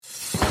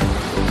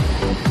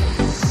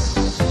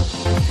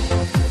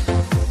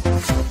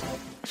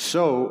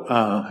So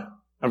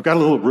I've got a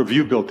little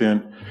review built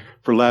in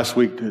for last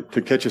week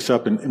to catch us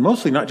up, and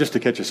mostly not just to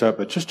catch us up,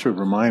 but just to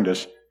remind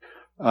us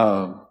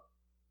how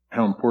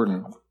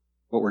important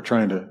what we're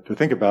trying to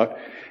think about.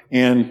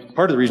 And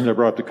part of the reason I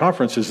brought up the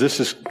conference is this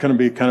is going to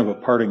be kind of a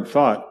parting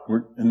thought,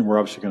 and we're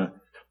obviously going to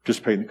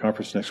participate in the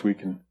conference next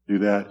week and do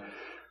that.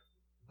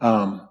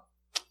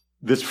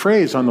 This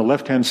phrase on the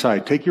left-hand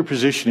side, take your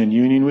position in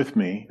union with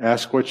me,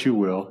 ask what you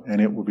will, and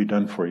it will be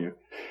done for you,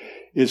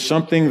 is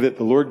something that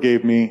the Lord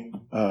gave me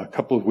a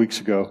couple of weeks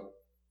ago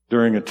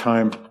during a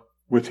time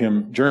with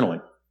Him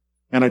journaling.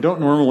 And I don't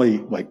normally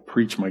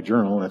preach my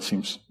journal. That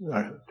seems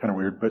kind of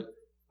weird, but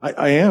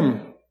I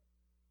am.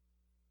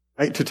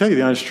 To tell you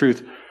the honest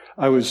truth,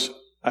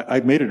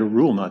 I made it a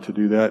rule not to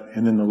do that,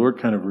 and then the Lord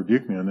kind of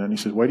rebuked me on that, and He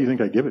said, why do you think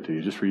I give it to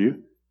you? Just for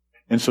you?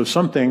 And so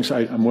some things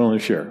I'm willing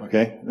to share,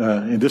 okay?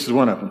 And this is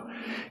one of them.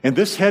 And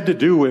this had to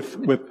do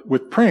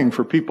with praying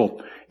for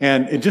people.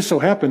 And it just so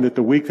happened that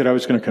the week that I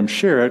was going to come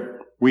share it,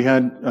 we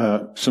had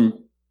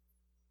some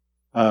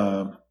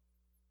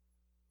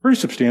pretty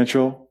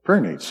substantial prayer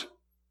needs.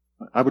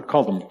 I would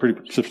call them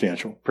pretty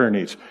substantial prayer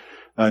needs.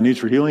 Needs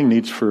for healing,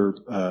 needs for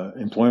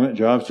employment,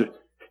 jobs.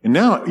 And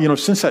now,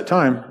 since that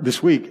time,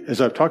 this week,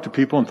 as I've talked to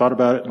people and thought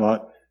about it a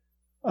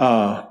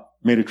lot,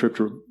 made a trip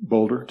to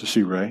Boulder to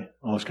see Ray,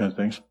 all those kind of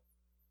things.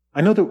 I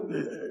know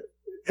that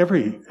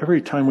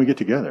every time we get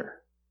together,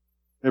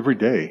 every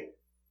day,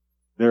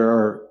 there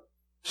are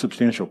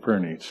substantial prayer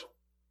needs.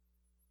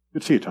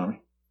 Good to see you,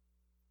 Tommy.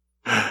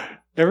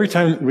 Every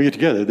time we get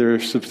together, there are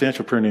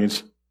substantial prayer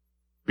needs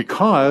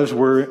because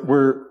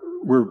we're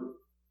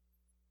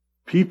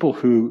people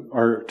who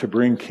are to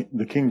bring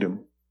the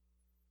kingdom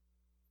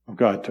of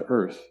God to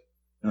earth,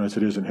 as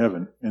it is in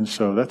heaven. And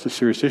so that's a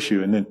serious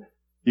issue. And then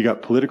you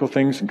got political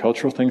things and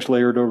cultural things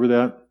layered over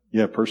that. You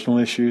have personal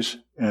issues.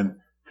 And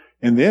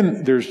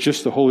then there's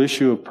just the whole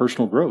issue of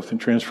personal growth and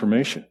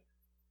transformation.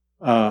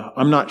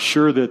 I'm not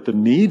sure that the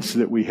needs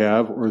that we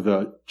have or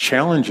the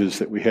challenges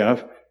that we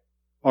have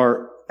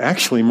are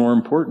actually more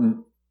important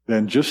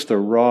than just the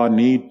raw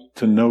need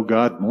to know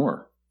God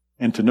more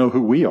and to know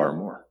who we are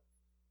more.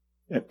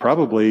 And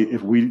probably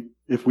if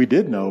we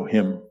did know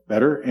Him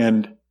better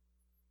and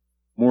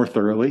more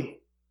thoroughly,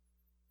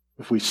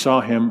 if we saw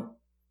Him,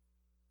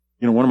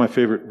 one of my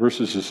favorite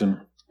verses is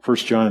in 1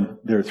 John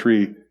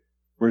 3,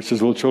 where it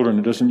says, little children,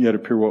 it doesn't yet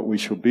appear what we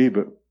shall be,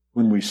 but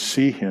when we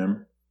see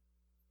Him,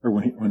 or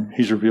when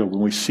He's revealed,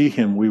 when we see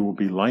Him, we will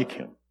be like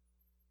Him.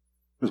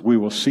 Because we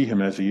will see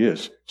Him as He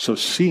is. So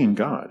seeing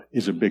God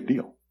is a big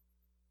deal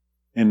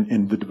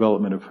in the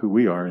development of who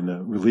we are and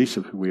the release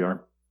of who we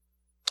are.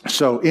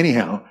 So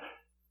anyhow,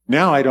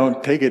 now I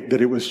don't take it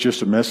that it was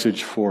just a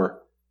message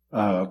for,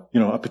 a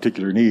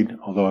particular need,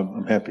 although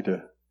I'm happy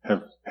to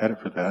have had it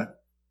for that.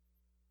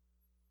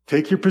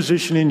 Take your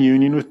position in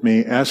union with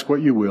me, ask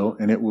what you will,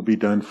 and it will be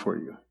done for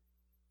you.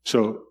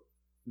 So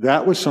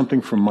that was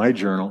something from my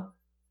journal,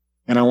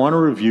 and I want to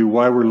review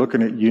why we're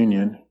looking at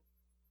union.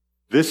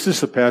 This is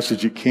the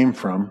passage it came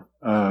from.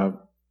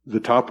 The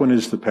top one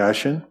is the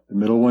Passion, the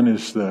middle one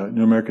is the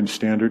New American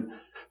Standard,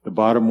 the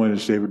bottom one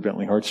is David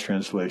Bentley Hart's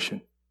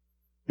translation.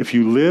 If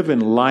you live in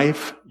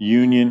life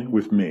union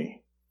with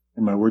me,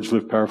 and my words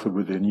live powerfully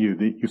within you,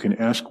 that you can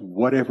ask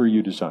whatever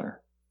you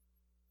desire,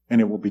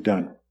 and it will be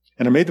done.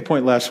 And I made the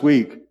point last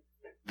week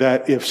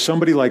that if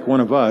somebody like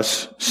one of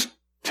us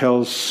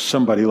tells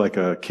somebody like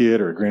a kid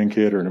or a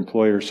grandkid or an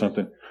employee or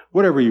something,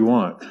 whatever you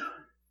want,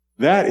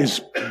 that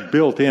is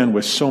built in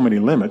with so many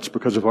limits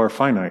because of our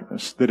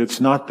finiteness that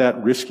it's not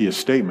that risky a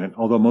statement,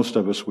 although most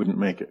of us wouldn't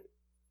make it.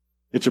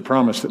 It's a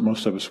promise that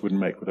most of us wouldn't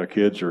make with our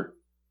kids or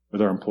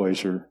with our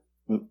employees or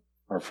with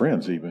our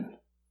friends even.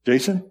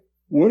 Jason,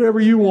 whatever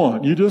you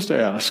want, you just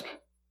ask.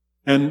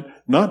 And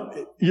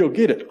you'll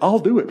get it. I'll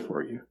do it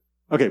for you.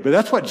 Okay, but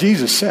that's what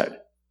Jesus said.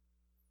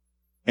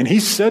 And He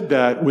said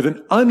that with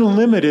an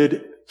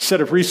unlimited set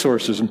of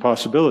resources and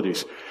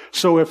possibilities.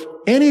 So if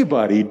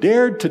anybody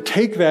dared to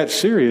take that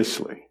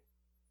seriously,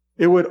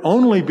 it would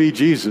only be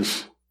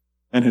Jesus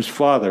and His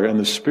Father and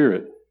the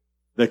Spirit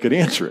that could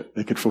answer it,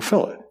 that could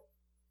fulfill it.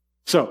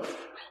 So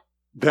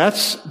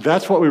that's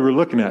what we were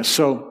looking at.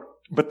 So,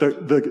 but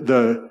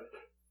the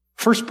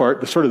first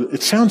part,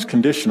 it sounds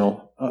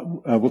conditional.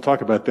 We'll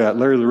talk about that.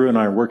 Larry LaRue and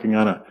I are working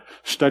on a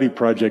study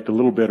project a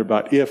little bit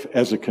about if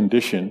as a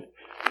condition.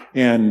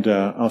 And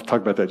I'll talk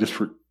about that just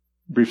for a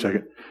brief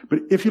second. But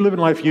if you live in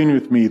life union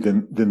with me,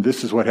 then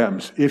this is what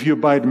happens. If you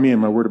abide in me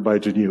and my word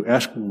abides in you,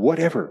 ask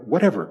whatever.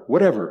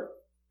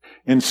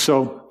 And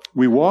so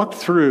we walked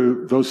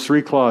through those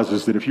three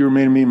clauses that if you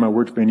remain in me and my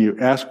words remain in you,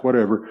 ask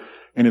whatever,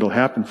 and it'll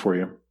happen for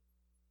you.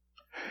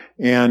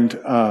 And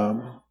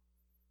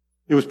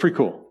it was pretty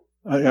cool.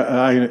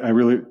 I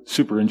really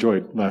super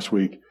enjoyed last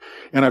week.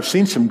 And I've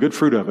seen some good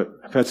fruit of it.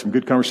 I've had some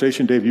good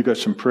conversation. Dave, you got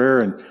some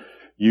prayer, and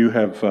you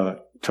have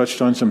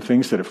touched on some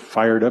things that have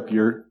fired up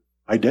your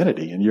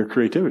identity and your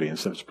creativity and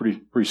stuff. It's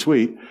pretty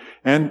sweet.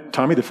 And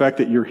Tommy, the fact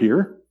that you're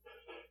here,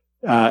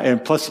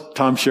 and plus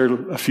Tom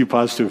shared a few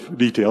positive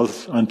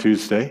details on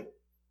Tuesday.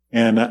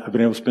 And I've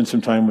been able to spend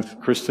some time with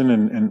Kristen,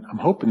 and I'm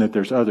hoping that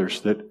there's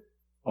others that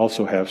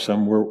also have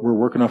some. We're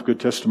working off good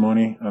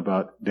testimony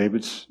about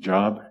David's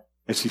job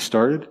as he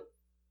started.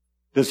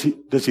 Does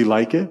he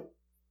like it?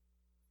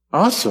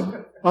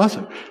 Awesome.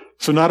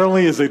 So not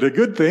only is it a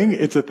good thing,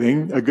 it's a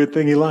good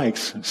thing he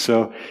likes.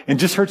 So, and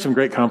just heard some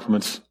great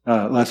compliments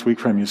last week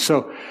from you.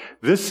 So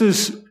this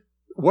is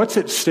what's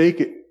at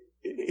stake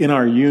in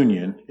our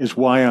union is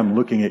why I'm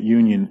looking at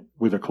union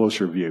with a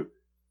closer view.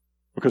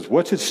 Because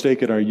what's at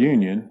stake at our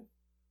union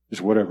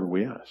is whatever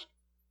we ask.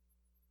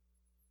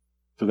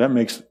 So that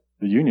makes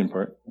the union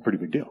part a pretty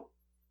big deal.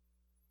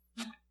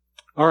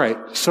 All right,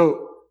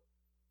 so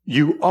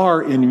you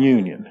are in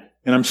union.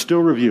 And I'm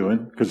still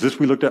reviewing, because this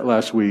we looked at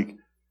last week.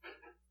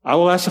 I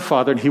will ask the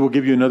Father, and he will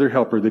give you another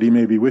helper that he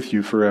may be with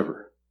you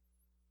forever.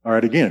 All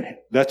right, again,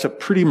 that's a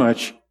pretty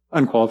much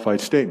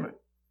unqualified statement.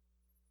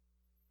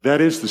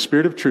 That is the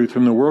Spirit of truth,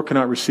 whom the world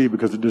cannot receive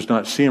because it does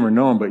not see him or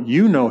know him, but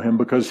you know him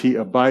because he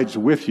abides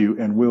with you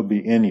and will be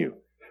in you.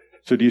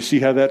 So do you see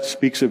how that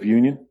speaks of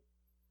union?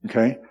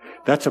 Okay?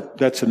 That's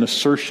an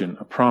assertion,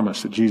 a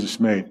promise that Jesus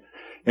made.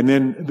 And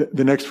then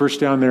the next verse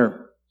down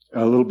there,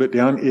 a little bit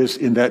down, is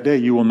in that day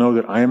you will know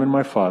that I am in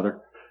my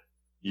Father,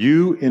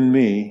 you in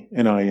me,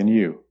 and I in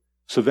you.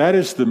 So that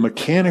is the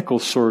mechanical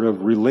sort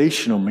of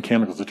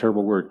mechanical is a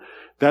terrible word.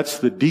 That's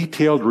the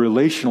detailed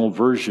relational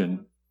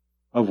version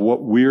of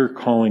what we're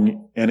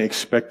calling and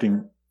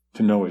expecting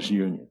to know as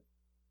union.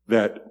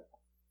 That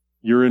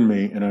you're in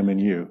me and I'm in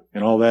you.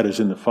 And all that is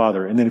in the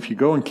Father. And then if you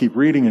go and keep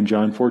reading in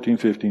John 14,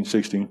 15,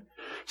 16,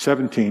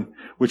 17,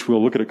 which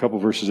we'll look at a couple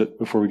verses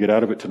before we get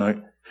out of it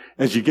tonight,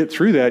 as you get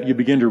through that, you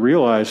begin to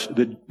realize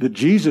that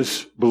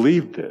Jesus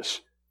believed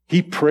this.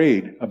 He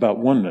prayed about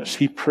oneness.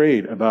 He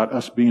prayed about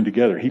us being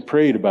together. He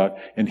prayed about,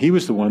 and he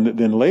was the one that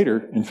then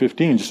later in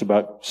 15, just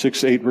about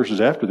 6, 8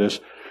 verses after this,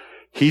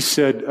 he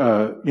said,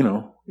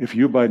 if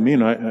you abide in me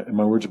and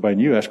my words abide in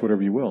you, ask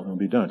whatever you will, and it'll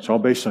be done. It's all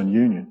based on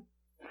union.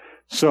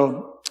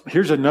 So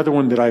here's another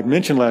one that I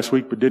mentioned last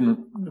week but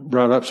didn't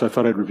brought up, so I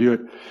thought I'd review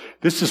it.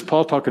 This is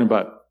Paul talking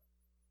about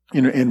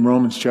in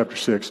Romans chapter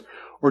 6.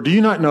 Or do you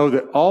not know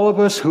that all of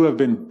us who have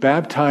been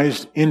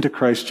baptized into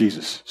Christ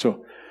Jesus?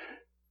 So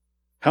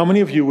how many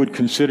of you would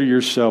consider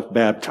yourself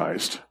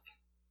baptized?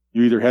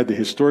 You either had the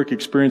historic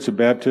experience of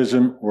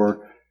baptism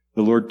or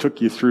the Lord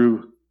took you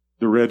through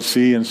the Red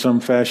Sea in some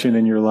fashion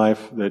in your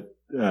life that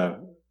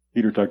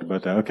Peter talked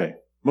about that. Okay.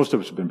 Most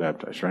of us have been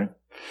baptized, right?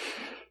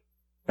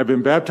 Have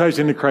been baptized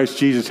into Christ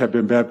Jesus, have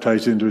been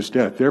baptized into his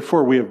death.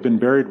 Therefore, we have been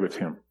buried with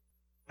him.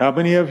 How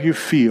many of you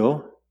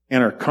feel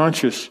and are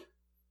conscious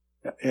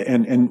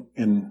and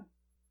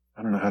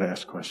I don't know how to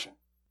ask the question.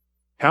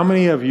 How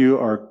many of you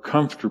are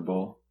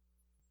comfortable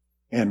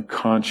and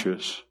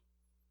conscious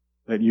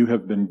that you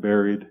have been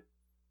buried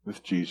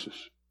with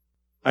Jesus?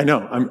 I know,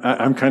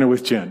 I'm kind of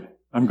with Jen.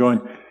 I'm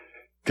going,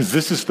 because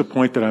this is the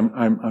point that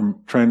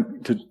I'm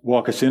trying to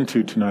walk us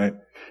into tonight,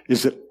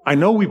 is that I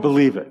know we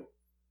believe it,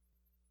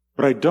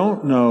 but I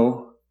don't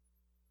know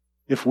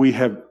if we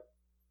have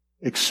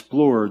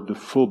explored the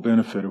full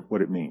benefit of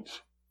what it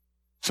means.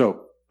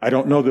 So, I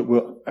don't know that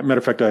as a matter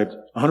of fact, I'm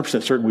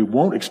 100% certain we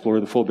won't explore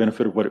the full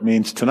benefit of what it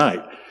means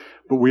tonight.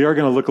 But we are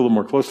going to look a little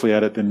more closely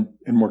at it and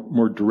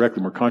more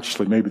directly, more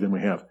consciously maybe than we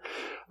have.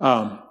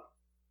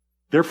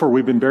 Therefore,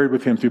 we've been buried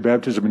with him through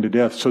baptism into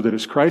death, so that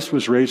as Christ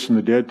was raised from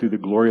the dead through the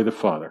glory of the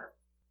Father,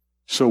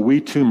 so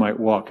we too might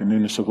walk in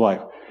newness of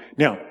life.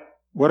 Now,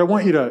 what I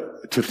want you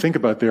to think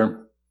about there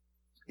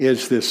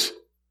is this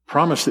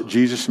promise that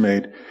Jesus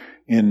made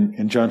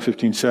in John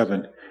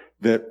 15:7,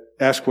 that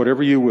ask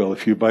whatever you will,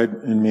 if you abide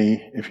in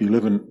me, if you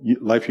live in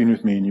life union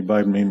with me, and you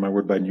abide in me, and my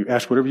word abide in you,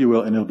 ask whatever you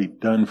will, and it'll be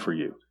done for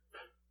you.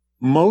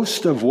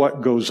 Most of what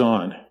goes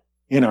on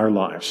in our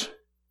lives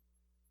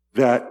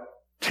that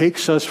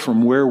takes us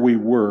from where we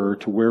were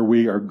to where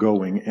we are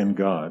going in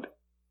God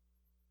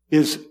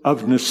is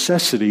of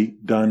necessity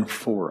done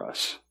for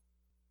us.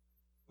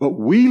 But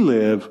we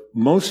live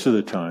most of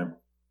the time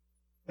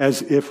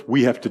as if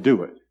we have to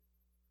do it.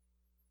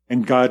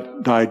 And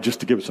God died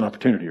just to give us an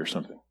opportunity or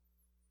something.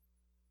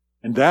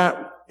 And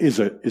that is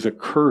a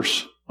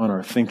curse on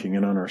our thinking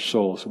and on our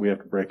souls that we have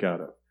to break out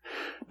of.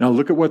 Now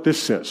look at what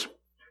this says.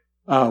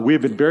 We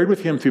have been buried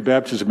with him through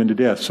baptism into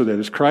death, so that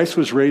as Christ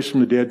was raised from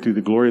the dead through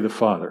the glory of the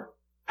Father.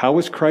 How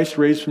was Christ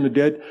raised from the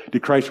dead?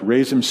 Did Christ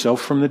raise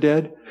himself from the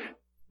dead?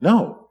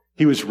 No.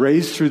 He was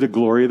raised through the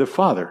glory of the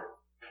Father.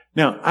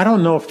 Now, I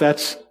don't know if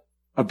that's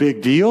a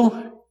big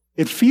deal.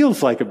 It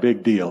feels like a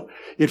big deal.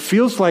 It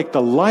feels like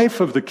the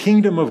life of the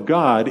kingdom of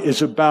God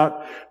is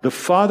about the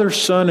Father,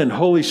 Son, and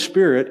Holy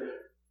Spirit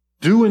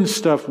doing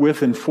stuff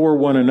with and for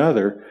one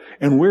another.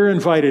 And we're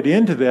invited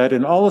into that,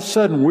 and all of a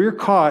sudden we're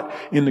caught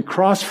in the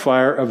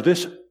crossfire of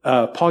this,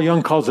 Paul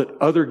Young calls it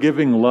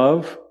other-giving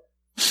love,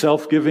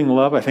 self-giving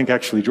love. I think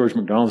actually George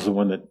MacDonald is the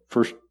one that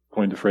first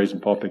coined the phrase,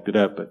 and Paul picked it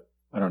up, but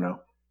I don't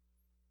know.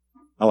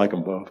 I like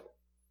them both.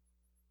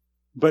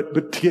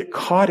 But to get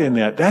caught in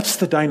that, that's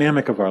the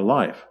dynamic of our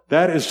life.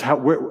 That is how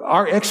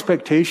our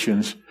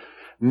expectations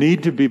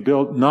need to be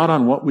built not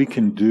on what we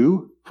can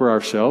do for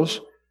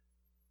ourselves,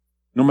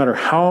 no matter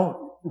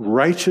how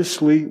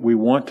righteously we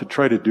want to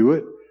try to do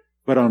it.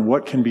 but on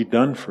what can be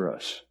done for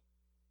us.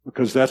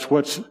 Because that's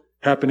what's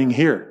happening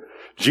here.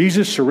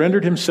 Jesus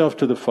surrendered himself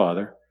to the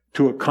Father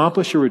to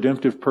accomplish a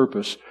redemptive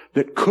purpose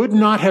that could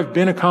not have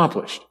been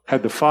accomplished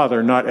had the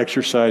Father not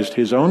exercised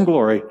his own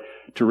glory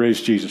to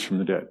raise Jesus from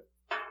the dead.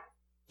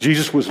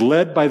 Jesus was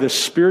led by the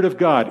Spirit of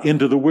God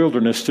into the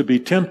wilderness to be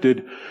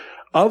tempted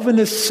of a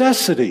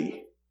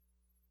necessity,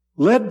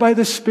 led by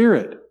the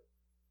Spirit.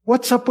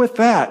 What's up with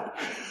that?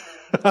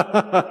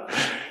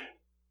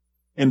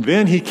 And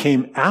then he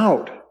came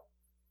out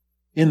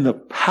in the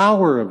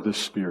power of the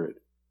Spirit,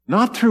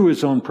 not through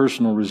his own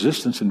personal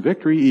resistance and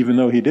victory, even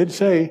though he did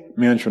say,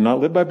 man shall not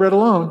live by bread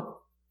alone.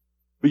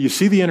 But you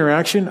see the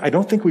interaction? I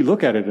don't think we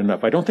look at it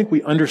enough. I don't think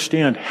we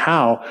understand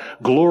how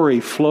glory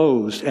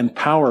flows and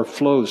power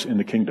flows in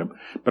the kingdom.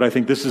 But I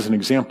think this is an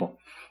example.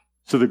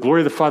 So the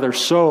glory of the Father,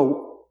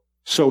 so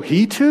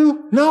he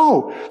too?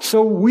 No.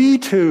 So we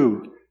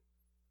too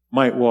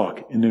might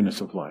walk in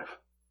newness of life.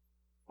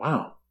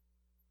 Wow.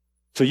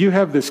 So you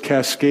have this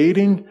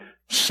cascading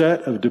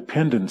set of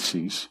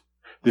dependencies,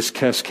 this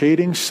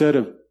cascading set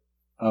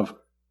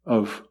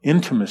of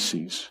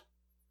intimacies,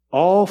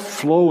 all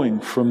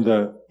flowing from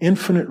the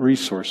infinite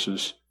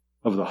resources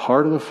of the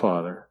heart of the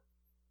Father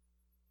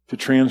to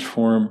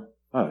transform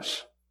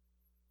us.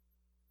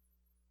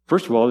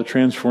 First of all, to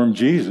transform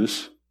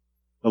Jesus,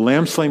 the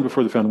Lamb slain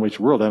before the foundation of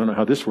the world, I don't know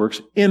how this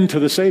works, into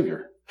the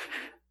Savior,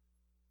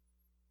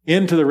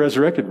 into the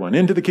resurrected one,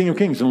 into the King of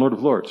Kings and Lord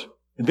of Lords.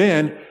 And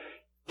then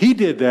he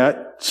did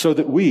that so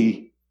that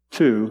we,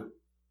 too,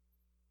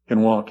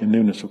 can walk in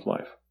newness of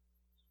life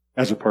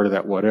as a part of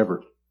that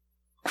whatever.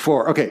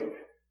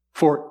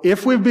 For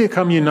if we've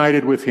become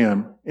united with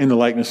him in the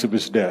likeness of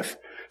his death,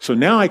 so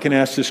now I can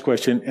ask this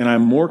question, and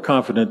I'm more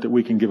confident that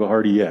we can give a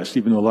hearty yes,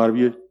 even though a lot of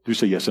you do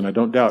say yes, and I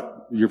don't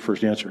doubt your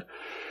first answer.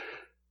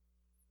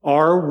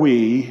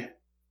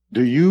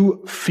 Do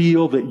you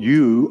feel that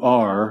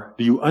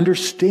do you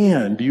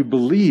understand, do you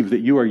believe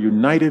that you are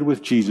united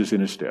with Jesus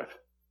in his death?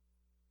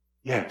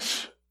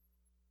 Yes.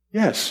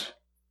 Yes.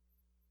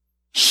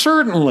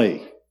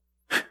 Certainly.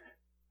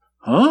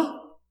 Huh?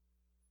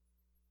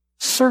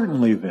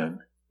 Certainly then.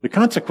 The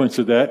consequence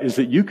of that is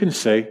that you can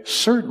say,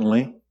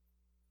 certainly,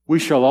 we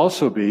shall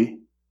also be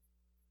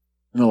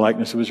in the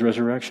likeness of his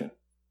resurrection.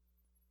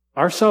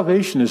 Our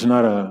salvation is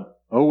not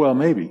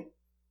maybe.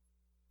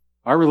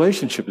 Our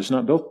relationship is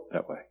not built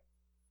that way.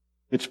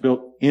 It's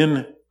built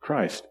in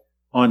Christ,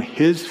 on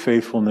his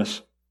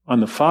faithfulness,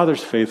 on the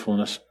Father's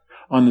faithfulness,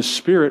 on the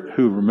Spirit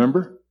who,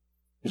 remember,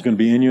 is going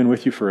to be in you and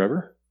with you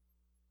forever.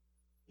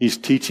 He's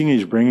teaching,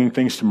 he's bringing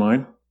things to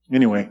mind.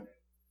 Anyway,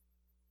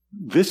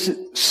 this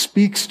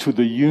speaks to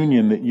the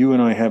union that you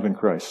and I have in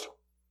Christ.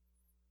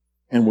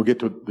 And we'll get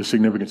to the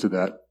significance of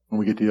that when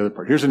we get to the other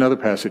part. Here's another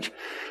passage.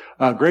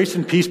 Grace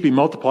and peace be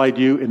multiplied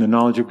to you in the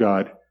knowledge of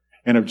God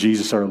and of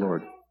Jesus our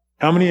Lord.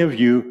 How many of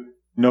you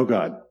know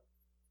God?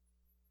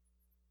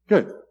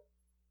 Good.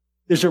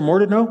 Is there more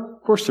to know?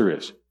 Of course there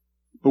is.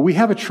 But we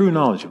have a true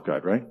knowledge of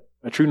God, right?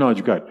 A true knowledge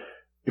of God.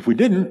 If we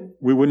didn't,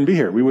 we wouldn't be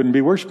here. We wouldn't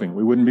be worshiping.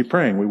 We wouldn't be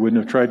praying. We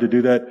wouldn't have tried to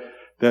do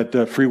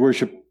that free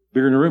worship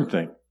bigger in the room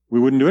thing. We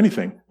wouldn't do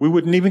anything. We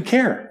wouldn't even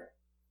care.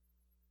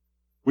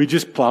 We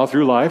just plow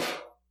through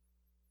life.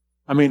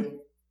 I mean,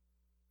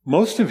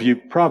 most of you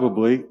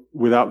probably,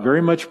 without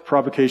very much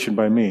provocation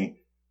by me,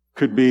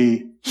 could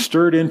be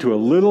stirred into a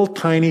little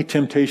tiny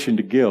temptation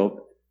to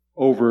guilt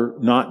over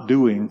not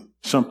doing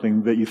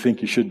something that you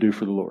think you should do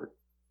for the Lord.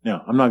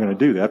 Now, I'm not going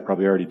to do that.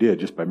 Probably already did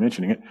just by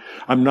mentioning it.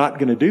 I'm not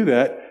going to do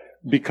that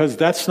because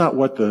that's not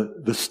what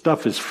the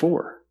stuff is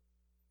for.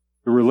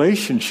 The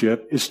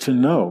relationship is to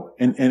know.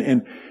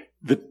 And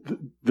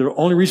the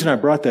only reason I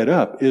brought that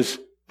up is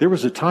there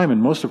was a time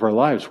in most of our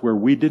lives where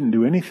we didn't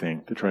do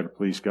anything to try to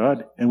please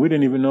God, and we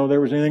didn't even know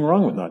there was anything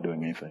wrong with not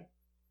doing anything.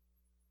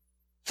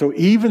 So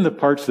even the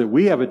parts that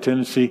we have a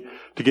tendency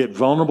to get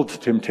vulnerable to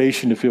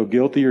temptation, to feel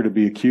guilty or to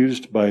be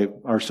accused by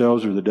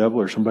ourselves or the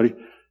devil or somebody,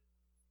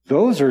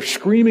 those are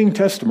screaming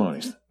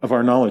testimonies of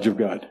our knowledge of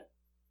God.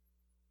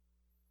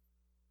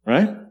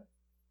 Right?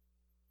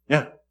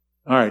 Yeah.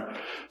 All right.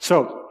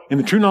 So, in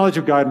the true knowledge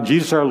of God and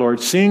Jesus our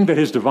Lord, seeing that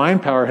his divine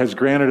power has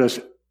granted us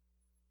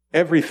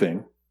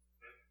everything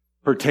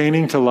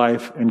pertaining to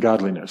life and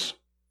godliness.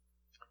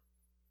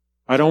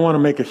 I don't want to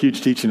make a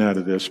huge teaching out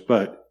of this,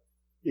 but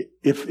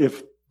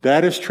if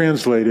that is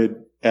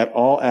translated at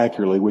all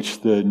accurately,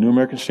 which the New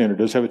American Standard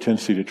does have a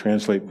tendency to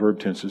translate verb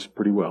tenses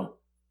pretty well,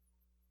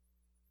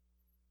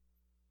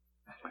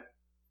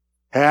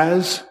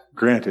 has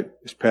granted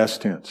is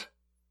past tense.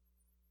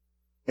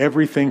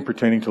 Everything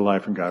pertaining to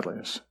life and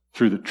godliness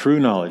through the true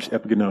knowledge,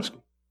 epigenoski.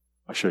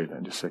 I'll show you that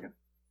in just a second.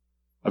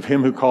 Of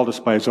him who called us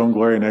by his own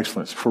glory and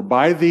excellence. For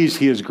by these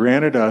he has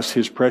granted us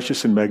his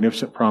precious and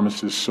magnificent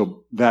promises,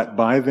 so that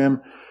by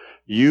them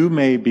you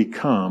may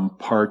become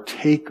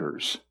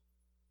partakers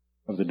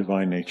of the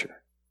divine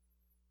nature.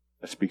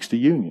 That speaks to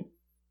union.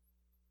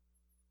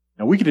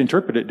 Now, we could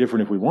interpret it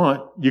different if we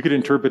want. You could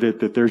interpret it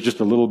that there's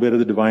just a little bit of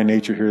the divine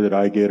nature here that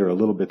I get, or a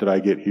little bit that I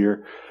get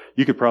here.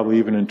 You could probably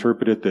even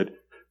interpret it that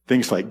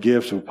things like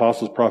gifts of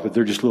apostles, prophets,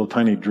 they're just little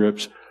tiny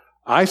drips.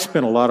 I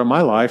spent a lot of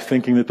my life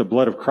thinking that the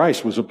blood of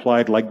Christ was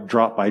applied like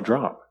drop by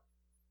drop.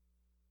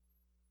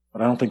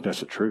 But I don't think that's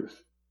the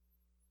truth.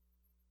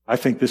 I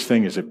think this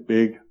thing is a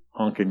big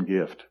honking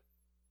gift.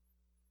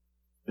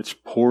 It's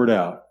poured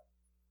out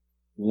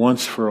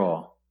once for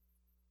all.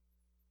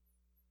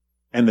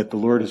 And that the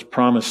Lord has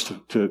promised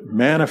to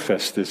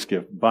manifest this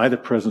gift by the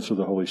presence of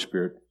the Holy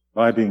Spirit,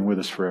 by being with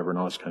us forever and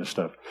all this kind of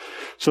stuff.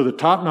 So the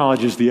top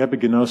knowledge is the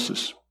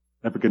epigenosis.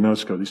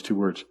 Epigenosko, these two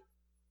words.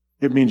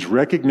 It means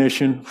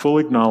recognition, full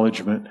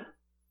acknowledgement,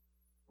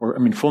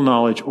 full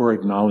knowledge or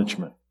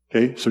acknowledgement.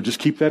 Okay, so just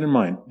keep that in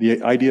mind.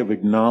 The idea of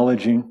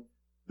acknowledging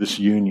this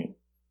union.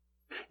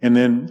 And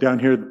then down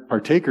here, the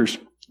partakers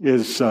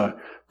is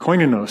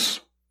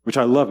koinonos, which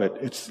I love it.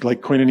 It's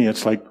like koinonia,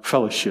 it's like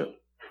fellowship.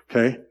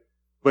 Okay?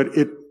 But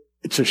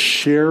it's a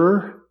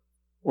sharer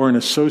or an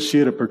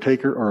associate, a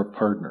partaker, or a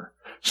partner.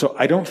 So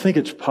I don't think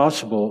it's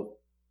possible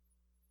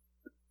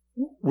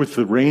with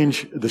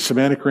the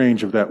semantic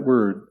range of that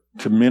word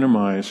to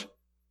minimize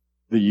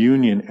the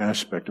union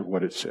aspect of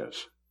what it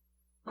says.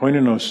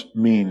 Koinonos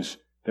means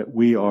that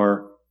we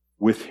are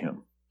with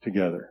Him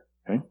together.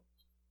 Okay?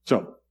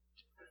 So,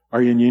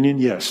 are you in union?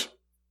 Yes.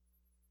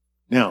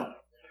 Now,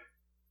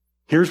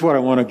 here's what I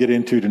want to get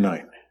into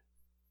tonight.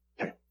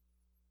 Okay.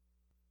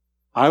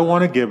 I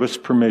want to give us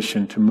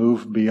permission to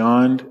move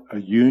beyond a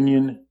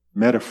union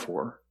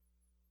metaphor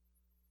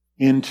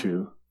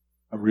into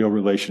a real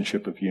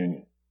relationship of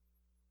union.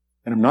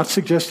 And I'm not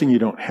suggesting you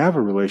don't have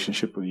a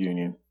relationship with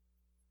union.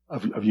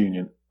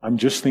 I'm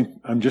just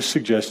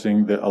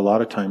suggesting that a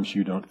lot of times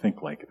you don't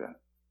think like that.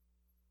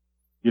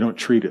 You don't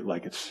treat it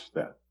like it's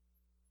that.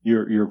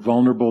 You're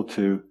vulnerable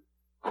to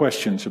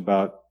questions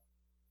about,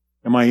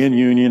 am I in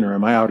union or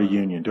am I out of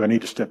union? Do I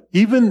need to step?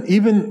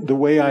 Even the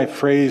way I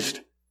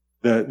phrased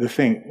the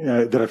thing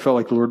that I felt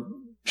like the Lord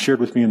shared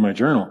with me in my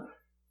journal,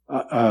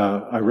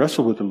 I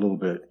wrestled with it a little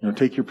bit.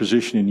 Take your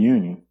position in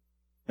union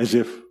as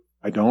if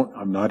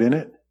I'm not in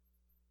it.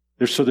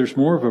 There's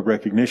more of a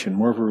recognition,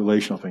 more of a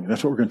relational thing.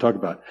 That's what we're going to talk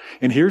about.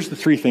 And here's the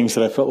three things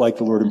that I felt like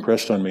the Lord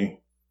impressed on me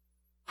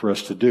for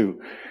us to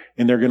do.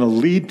 And they're going to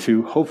lead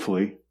to,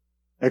 hopefully,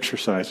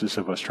 exercises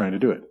of us trying to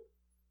do it.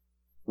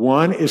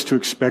 One is to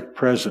expect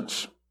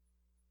presence.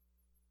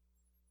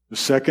 The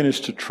second is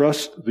to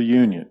trust the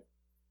union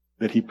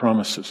that He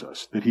promises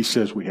us, that He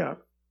says we have,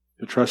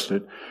 to trust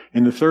it.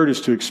 And the third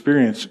is to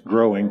experience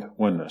growing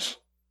oneness.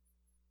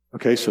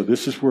 Okay, so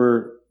this is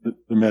where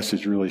the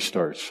message really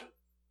starts.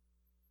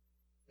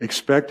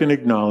 Expect and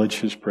acknowledge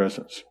His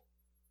presence.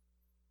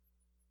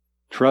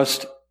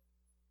 Trust,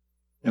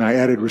 and I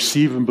added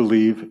receive and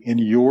believe in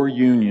your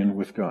union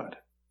with God,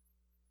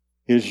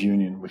 His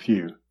union with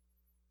you,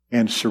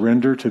 and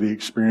surrender to the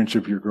experience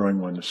of your growing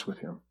oneness with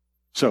Him.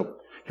 So,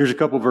 here's a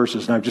couple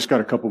verses, and I've just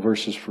got a couple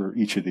verses for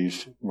each of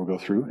these we'll go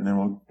through, and then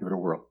we'll give it a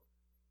whirl.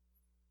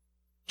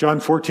 John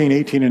 14,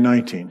 18, and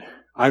 19.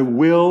 I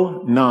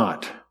will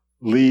not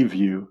leave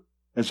you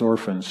as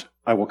orphans.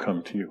 I will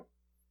come to you.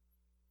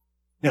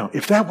 Now,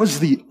 if that was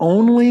the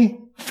only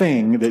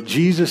thing that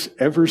Jesus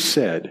ever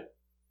said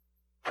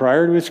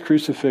prior to His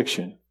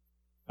crucifixion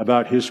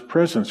about His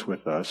presence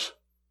with us,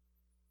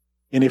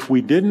 and if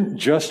we didn't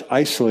just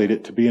isolate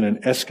it to be in an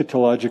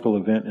eschatological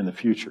event in the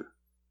future,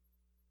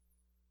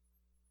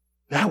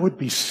 that would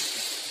be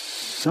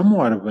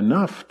somewhat of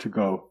enough to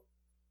go,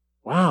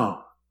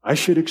 wow, I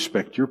should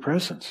expect your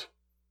presence.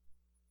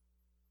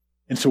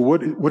 And so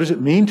what does it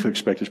mean to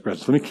expect His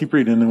presence? Let me keep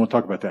reading and then we'll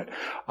talk about that.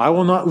 I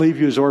will not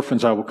leave you as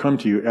orphans. I will come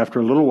to you.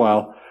 After a little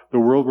while, the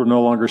world will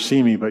no longer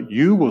see me, but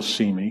you will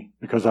see me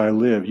because I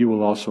live. You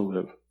will also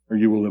live, or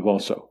you will live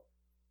also.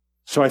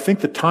 So I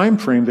think the time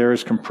frame there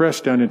is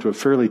compressed down into a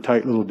fairly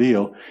tight little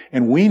deal.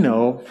 And we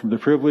know from the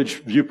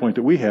privileged viewpoint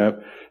that we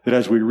have that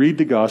as we read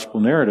the gospel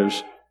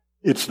narratives,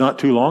 it's not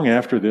too long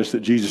after this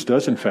that Jesus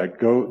does in fact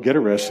go get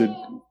arrested,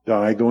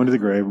 die, go into the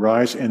grave,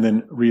 rise, and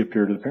then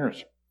reappear to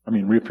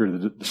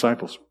the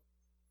disciples.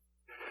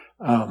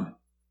 The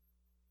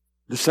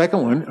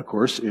second one, of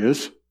course,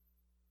 is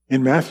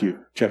in Matthew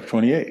chapter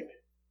 28.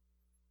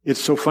 It's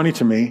so funny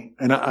to me,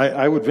 and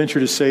I would venture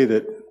to say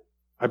that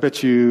I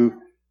bet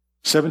you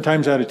 7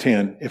 times out of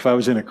 10, if I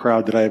was in a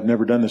crowd that I have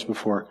never done this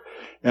before,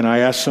 and I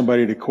asked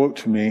somebody to quote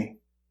to me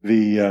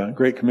the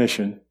Great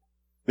Commission,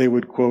 they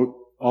would quote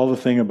all the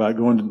thing about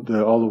going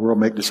to all the world,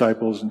 make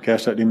disciples, and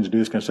cast out demons, and do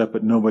this kind of stuff,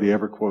 but nobody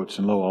ever quotes,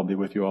 and lo, I'll be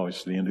with you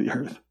always to the end of the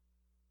earth.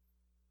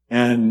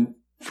 And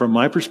from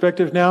my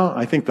perspective now,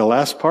 I think the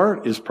last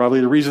part is probably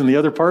the reason the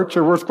other parts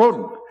are worth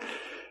quoting.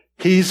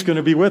 He's going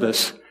to be with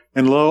us.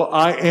 And lo,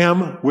 I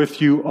am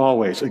with you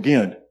always.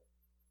 Again,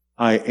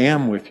 I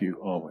am with you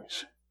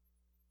always.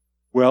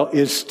 Well,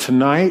 is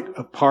tonight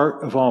a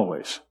part of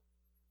always?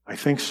 I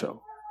think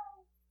so.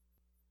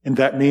 And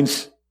that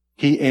means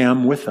He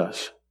am with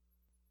us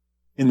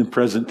in the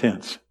present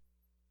tense.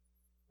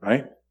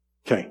 Right?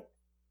 Okay.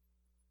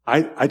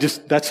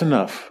 That's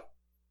enough.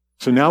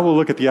 So now we'll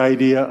look at the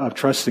idea of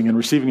trusting and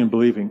receiving and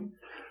believing.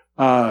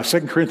 2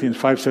 Corinthians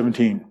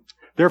 5:17.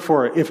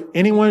 Therefore, if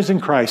anyone is in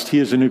Christ, he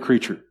is a new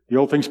creature. The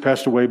old things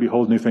passed away,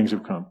 behold, new things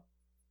have come.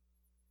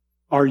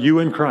 Are you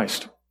in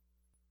Christ?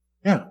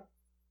 Yeah.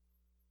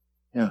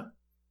 Yeah.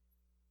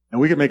 And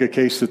we could make a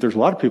case that there's a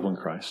lot of people in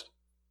Christ.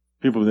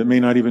 People that may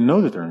not even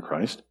know that they're in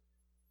Christ.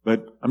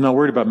 But I'm not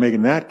worried about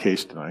making that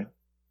case tonight.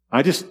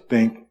 I just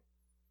think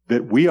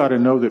that we ought to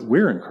know that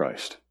we're in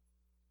Christ.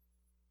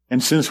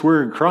 And since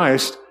we're in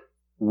Christ,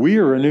 we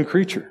are a new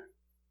creature.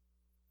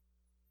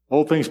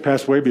 Old things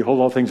pass away, behold,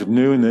 all things are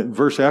new. And the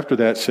verse after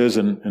that says,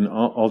 and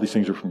all these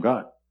things are from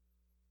God.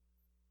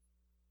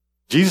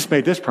 Jesus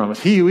made this promise.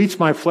 He who eats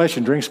my flesh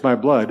and drinks my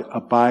blood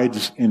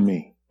abides in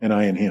me, and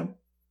I in him.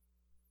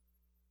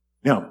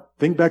 Now,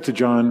 think back to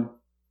John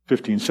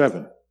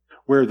 15:7,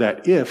 where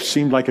that if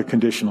seemed like a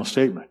conditional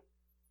statement.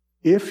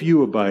 If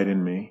you abide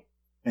in me,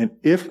 and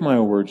if my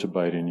words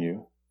abide in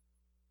you,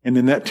 and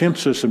then that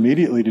tempts us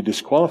immediately to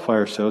disqualify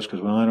ourselves because,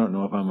 well, I don't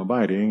know if I'm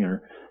abiding,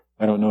 or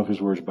I don't know if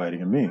his word's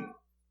abiding in me.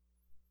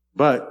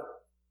 But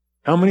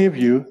how many of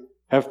you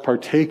have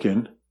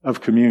partaken of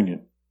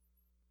communion?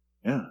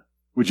 Yeah.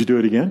 Would you do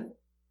it again?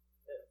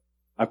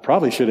 I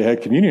probably should have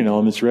had communion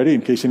elements ready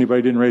in case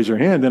anybody didn't raise their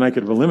hand. Then I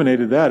could have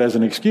eliminated that as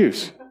an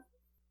excuse.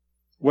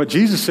 What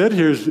Jesus said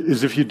here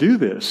is if you do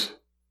this.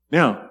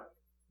 Now,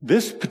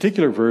 this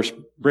particular verse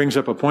brings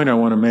up a point I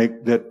want to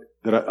make that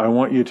I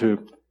want you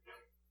to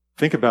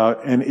think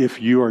about. And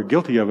if you are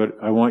guilty of it,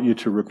 I want you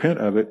to repent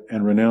of it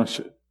and renounce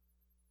it.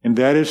 And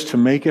that is to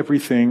make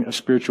everything a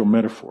spiritual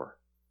metaphor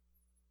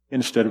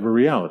instead of a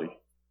reality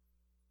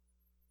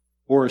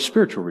or a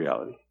spiritual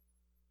reality.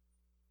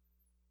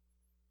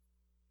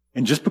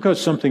 And just because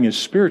something is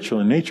spiritual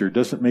in nature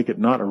doesn't make it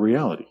not a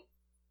reality.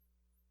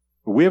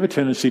 But we have a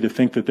tendency to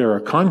think that there are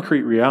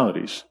concrete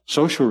realities,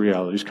 social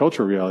realities,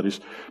 cultural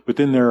realities, but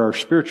then there are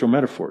spiritual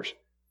metaphors.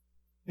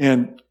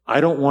 And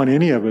I don't want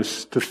any of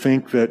us to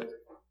think that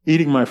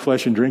eating my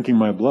flesh and drinking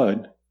my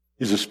blood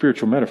is a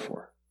spiritual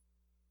metaphor.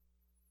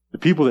 The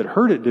people that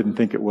heard it didn't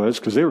think it was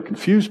because they were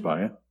confused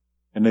by it,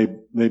 and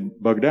they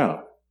bugged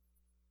out.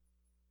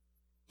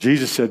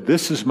 Jesus said,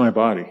 this is my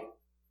body.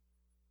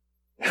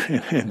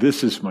 And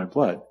this is my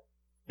blood.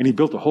 And he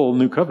built a whole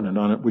new covenant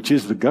on it, which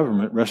is the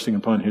government resting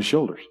upon his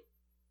shoulders.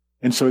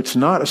 And so it's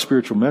not a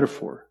spiritual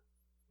metaphor.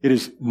 It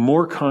is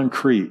more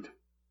concrete.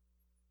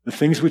 The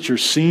things which are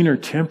seen are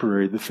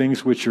temporary. The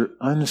things which are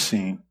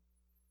unseen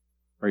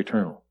are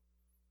eternal.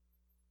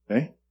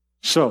 Okay?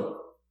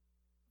 So,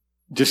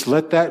 just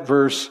let that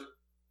verse,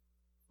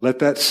 let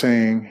that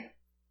saying,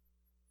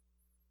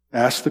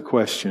 ask the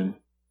question,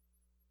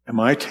 am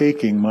I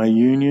taking my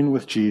union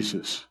with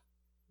Jesus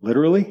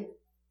literally?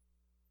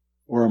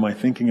 Or am I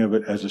thinking of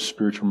it as a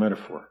spiritual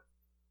metaphor?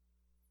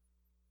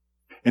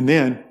 And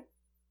then,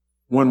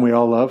 one we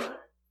all love,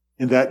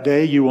 in that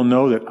day you will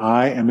know that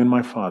I am in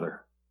my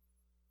Father,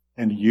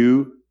 and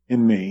you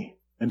in me,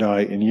 and I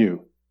in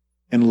you.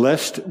 And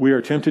lest we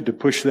are tempted to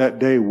push that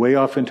day way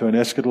off into an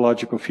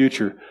eschatological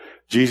future,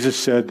 Jesus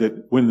said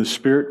that when the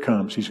Spirit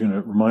comes, he's going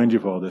to remind you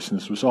of all this. And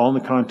this was all in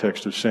the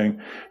context of saying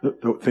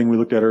the thing we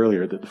looked at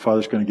earlier, that the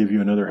Father's going to give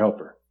you another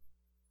helper.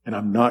 And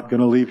I'm not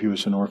going to leave you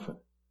as an orphan.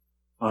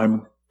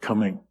 I'm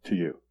coming to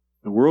you.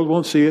 The world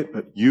won't see it,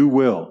 but you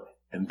will.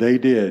 And they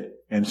did,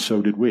 and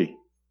so did we.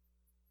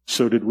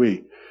 So did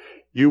we.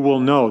 You will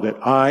know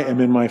that I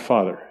am in my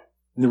Father.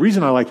 And the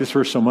reason I like this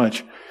verse so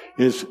much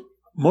is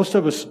most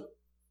of us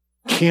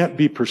can't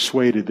be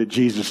persuaded that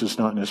Jesus is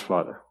not in his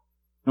Father.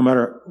 No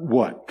matter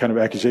what kind of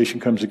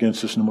accusation comes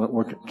against us and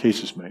what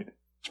case is made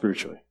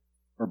spiritually,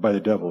 or by the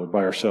devil, or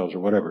by ourselves, or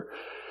whatever.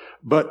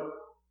 But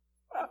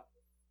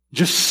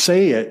just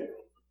say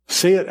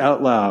it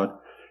out loud,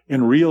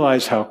 and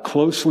realize how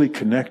closely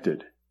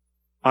connected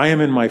I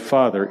am in my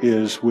Father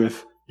is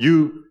with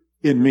you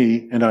in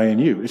me and I in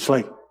you. It's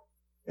like,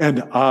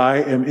 and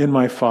I am in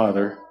my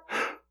Father.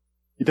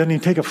 It doesn't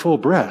even take a full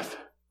breath.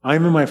 I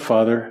am in my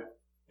Father,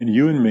 and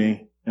you in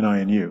me, and I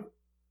in you.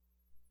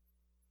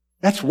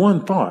 That's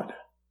one thought.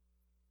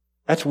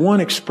 That's one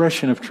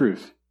expression of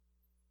truth.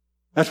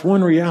 That's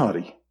one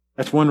reality.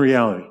 That's one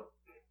reality.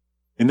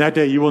 In that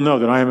day you will know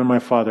that I am in my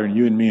Father, and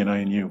you in me, and I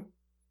in you.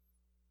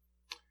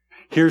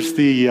 Here's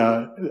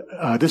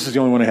this is the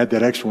only one I had,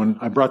 that extra one.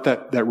 I brought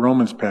that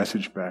Romans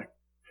passage back.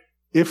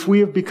 If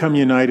we have become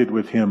united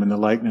with him in the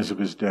likeness of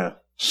his death,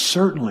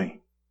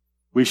 certainly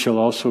we shall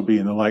also be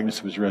in the likeness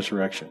of his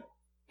resurrection.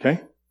 Okay?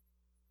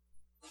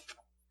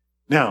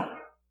 Now,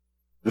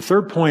 the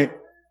third point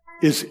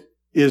is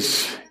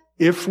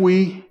if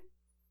we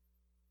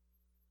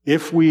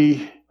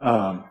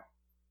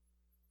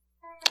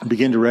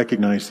begin to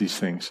recognize these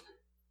things,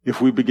 if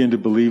we begin to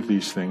believe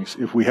these things,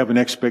 if we have an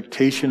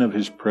expectation of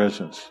his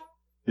presence,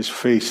 his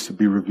face to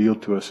be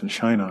revealed to us and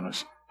shine on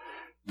us,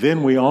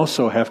 then we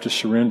also have to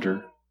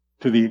surrender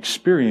to the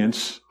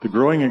experience, the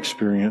growing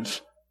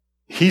experience.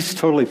 He's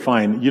totally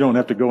fine. You don't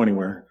have to go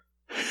anywhere.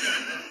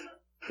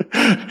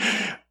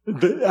 I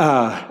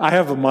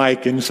have a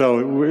mic, and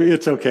so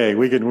it's okay.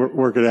 We can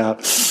work it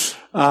out.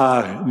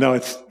 No,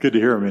 it's good to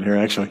hear him in here,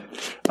 actually.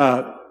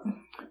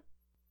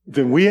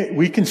 Then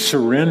we can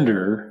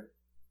surrender.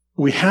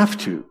 We have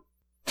to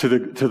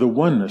the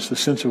oneness, the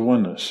sense of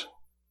oneness.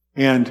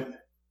 And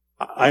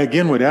I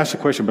again would ask the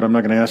question, but I'm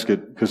not going to ask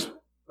it because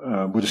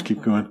we'll just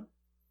keep going.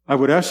 I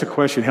would ask the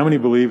question, how many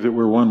believe that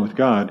we're one with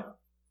God?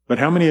 But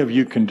how many of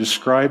you can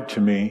describe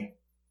to me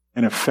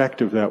an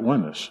effect of that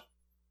oneness?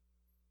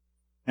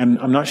 And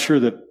I'm not sure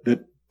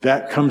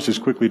that comes as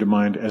quickly to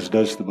mind as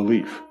does the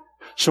belief.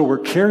 So we're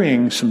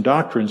carrying some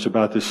doctrines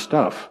about this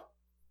stuff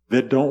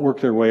that don't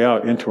work their way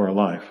out into our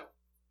life.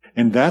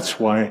 And that's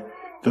why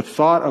the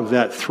thought of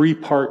that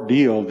three-part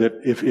deal, that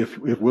if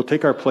we'll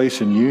take our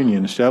place in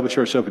union, establish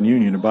ourselves in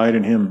union, abide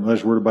in Him, let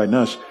His Word abide in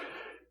us,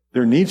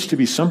 there needs to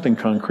be something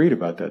concrete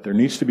about that. There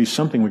needs to be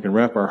something we can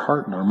wrap our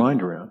heart and our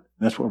mind around. And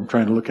that's what I'm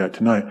trying to look at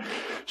tonight.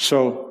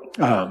 So,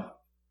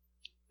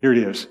 here it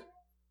is.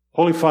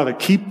 Holy Father,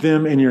 keep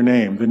them in your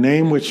name, the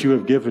name which you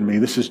have given me.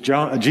 This is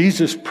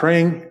Jesus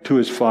praying to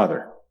his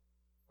Father.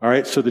 All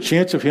right, so the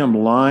chance of him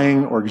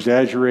lying or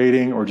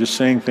exaggerating or just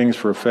saying things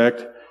for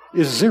effect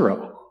is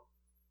zero.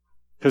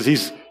 Because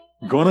he's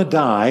going to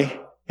die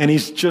and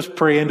he's just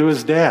praying to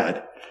his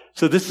dad.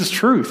 So this is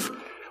truth.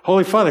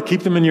 Holy Father,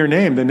 keep them in your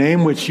name, the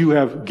name which you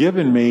have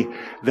given me,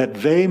 that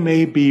they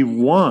may be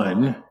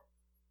one,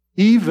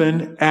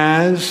 even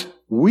as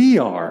we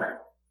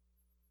are.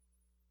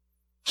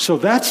 So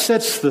that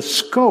sets the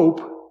scope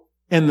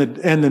and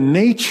the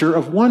nature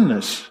of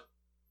oneness.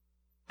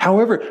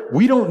 However,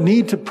 we don't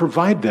need to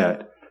provide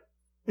that.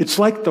 It's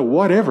like the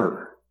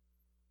whatever.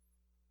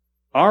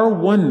 Our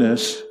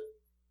oneness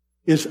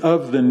is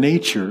of the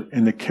nature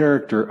and the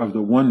character of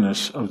the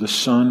oneness of the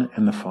Son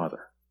and the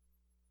Father.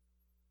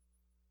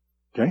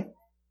 Okay?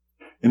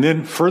 And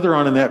then further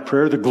on in that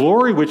prayer, the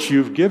glory which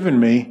you've given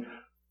me,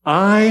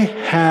 I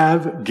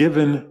have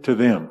given to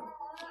them.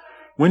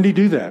 When did he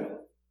do that?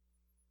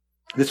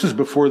 This is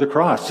before the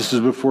cross. This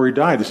is before he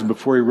died. This is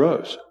before he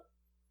rose.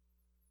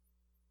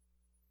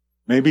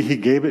 Maybe he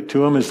gave it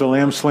to him as the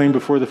lamb slain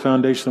before the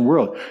foundation of the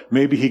world.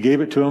 Maybe he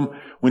gave it to him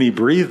when he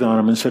breathed on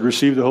him and said,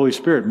 receive the Holy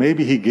Spirit.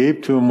 Maybe he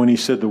gave to him when he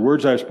said, the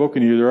words I have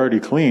spoken to you, they're already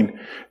clean.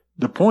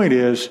 The point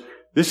is,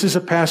 this is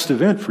a past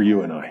event for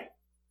you and I.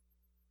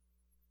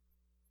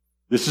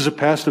 This is a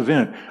past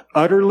event,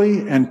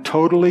 utterly and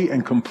totally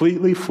and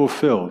completely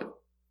fulfilled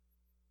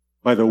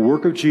by the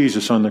work of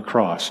Jesus on the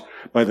cross,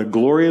 by the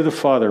glory of the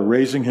Father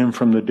raising him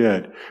from the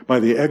dead, by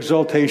the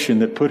exaltation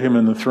that put him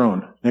in the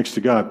throne next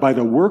to God, by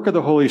the work of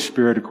the Holy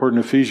Spirit,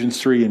 according to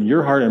Ephesians 3, in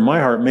your heart and my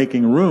heart,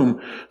 making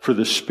room for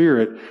the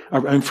Spirit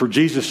and for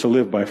Jesus to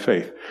live by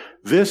faith.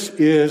 This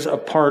is a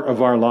part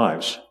of our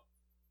lives.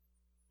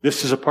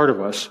 This is a part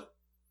of us,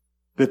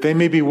 that they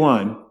may be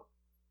one,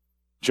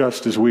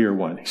 just as we are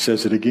one. He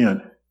says it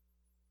again.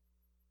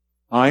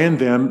 I and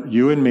them,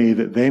 you and me,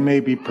 that they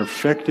may be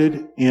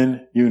perfected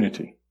in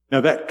unity.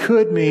 Now that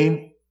could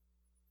mean,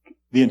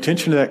 the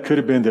intention of that could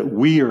have been that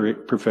we are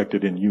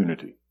perfected in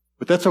unity.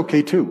 But that's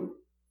okay too.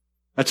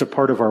 That's a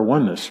part of our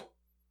oneness.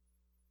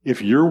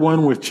 If you're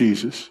one with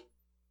Jesus,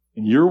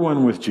 and you're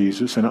one with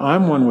Jesus, and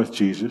I'm one with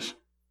Jesus,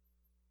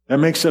 that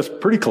makes us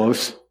pretty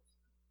close,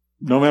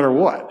 no matter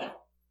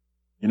what.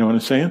 You know what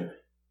I'm saying?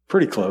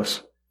 Pretty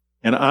close.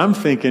 And I'm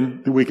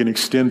thinking that we can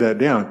extend that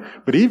down.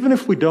 But even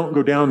if we don't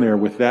go down there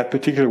with that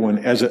particular one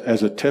as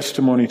a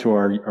testimony to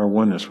our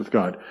oneness with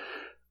God,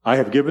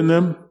 I've given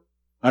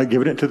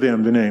it to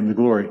them, the name, the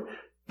glory,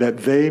 that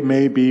they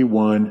may be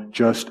one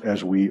just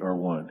as we are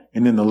one.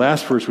 And then the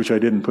last verse, which I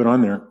didn't put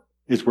on there,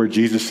 is where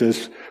Jesus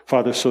says,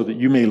 Father, so that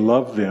you may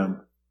love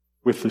them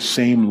with the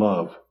same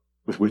love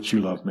with which you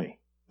love me.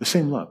 The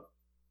same love.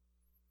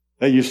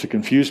 That used to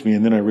confuse me,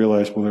 and then I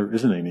realized, well, there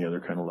isn't any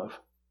other kind of love.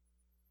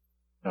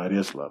 No, it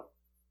is love.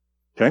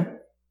 Okay?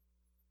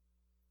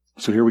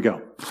 So here we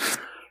go.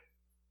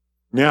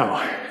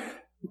 Now,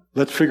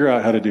 let's figure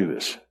out how to do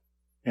this.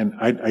 And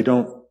I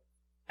don't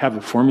have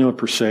a formula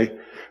per se,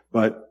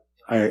 but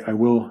I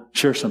will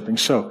share something.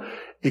 So,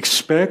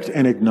 expect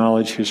and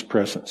acknowledge his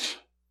presence.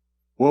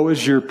 What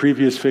was your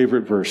previous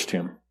favorite verse,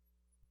 Tim?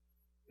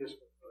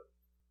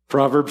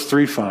 Proverbs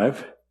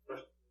 3:5.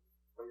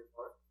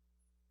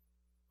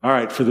 All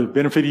right, for the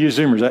benefit of you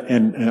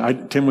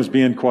Zoomers, Tim was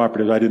being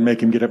cooperative. I didn't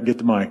make him get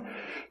the mic.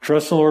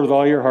 Trust in the Lord with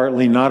all your heart.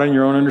 Lean not on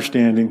your own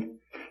understanding.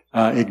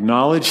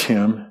 Acknowledge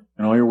him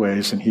in all your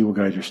ways, and he will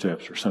guide your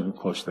steps, or something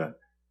close to that.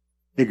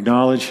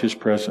 Acknowledge his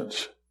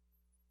presence.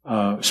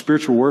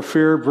 Spiritual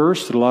warfare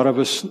verse that a lot of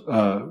us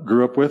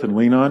grew up with and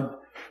lean on.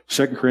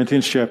 2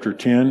 Corinthians chapter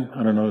 10.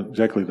 I don't know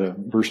exactly the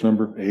verse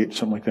number, 8,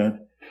 something like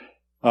that.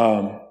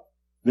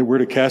 That we're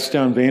to cast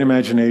down vain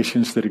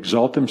imaginations that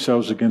exalt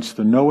themselves against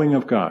the knowing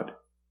of God.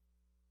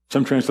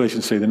 Some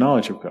translations say the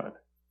knowledge of God.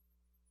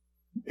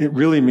 It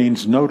really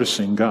means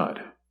noticing God.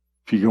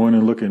 If you go in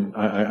and look in,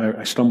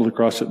 I stumbled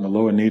across it in the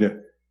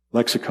Louw-Nida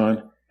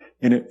lexicon,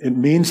 and it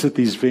means that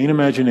these vain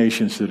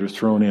imaginations that are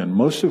thrown in,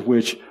 most of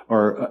which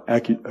are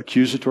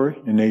accusatory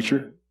in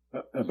nature,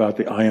 about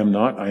the I am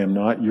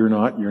not, you're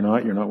not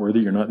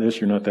worthy, you're not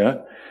this, you're not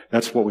that.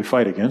 That's what we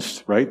fight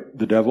against, right?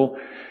 The devil.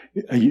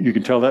 You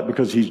can tell that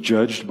because he's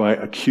judged by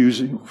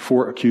accusing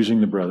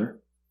the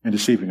brother and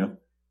deceiving him.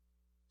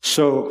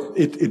 So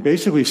it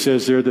basically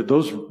says there that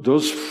those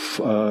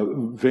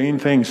vain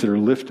things that are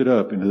lifted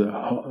up into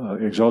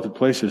the exalted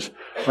places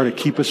are to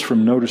keep us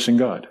from noticing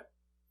God.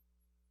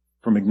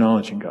 from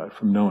acknowledging God,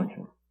 from knowing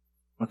Him.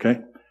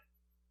 Okay?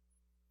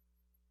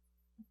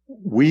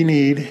 We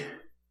need,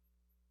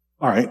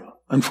 all right,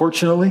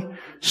 unfortunately,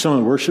 some of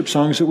the worship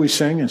songs that we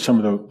sing and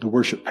some of the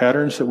worship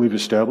patterns that we've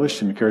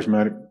established in the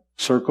charismatic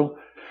circle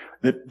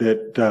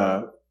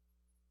that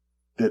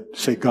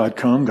say, God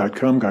come, God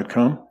come, God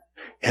come,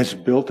 has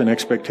built an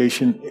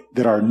expectation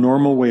that our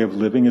normal way of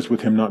living is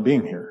with Him not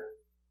being here,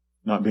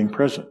 not being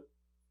present.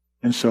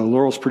 And so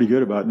Laurel's pretty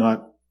good about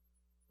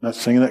not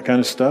singing that kind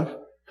of stuff.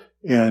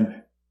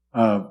 And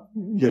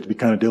you have to be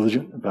kind of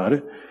diligent about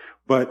it.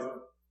 But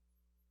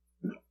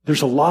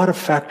there's a lot of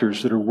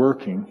factors that are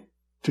working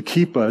to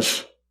keep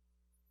us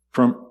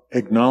from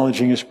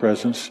acknowledging His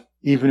presence,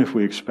 even if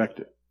we expect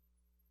it.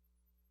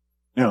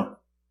 Now,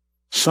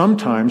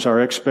 sometimes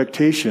our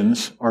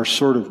expectations are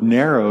sort of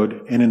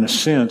narrowed and, in a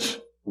sense,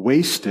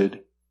 wasted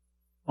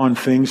on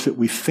things that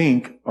we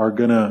think are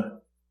going to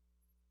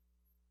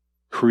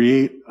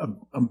create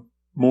a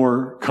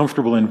more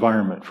comfortable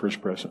environment for His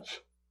presence,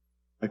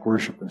 like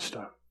worship and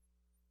stuff.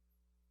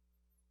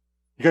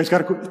 You guys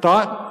got a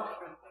thought?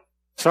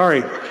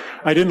 Sorry,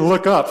 I didn't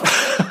look up.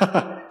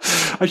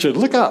 I should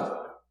look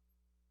up.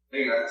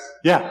 Hey guys.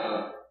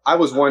 Yeah. I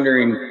was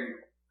wondering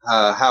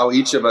how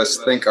each of us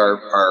think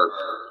our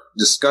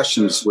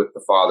discussions with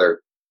the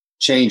Father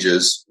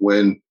changes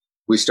when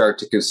we start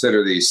to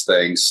consider these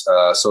things.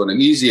 So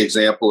an easy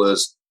example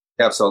is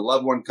have some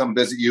loved one come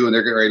visit you and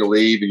they're getting ready to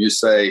leave, and you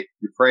say,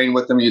 you're praying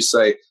with them, you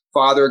say,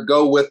 Father,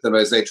 go with them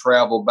as they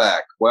travel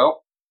back.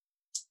 Well,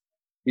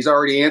 He's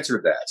already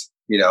answered that,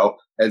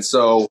 and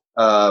so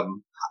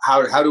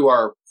how do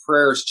our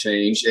prayers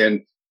change?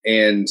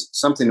 And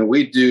something that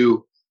we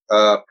do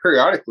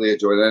periodically at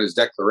Jordan is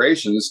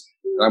declarations.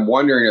 And I'm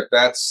wondering if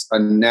that's a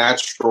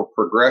natural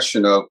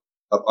progression of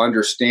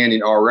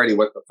understanding already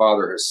what the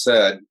Father has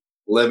said,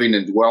 living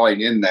and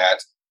dwelling in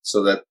that,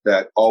 so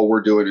that all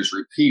we're doing is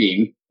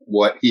repeating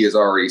what He has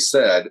already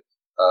said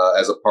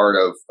as a part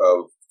of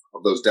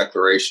those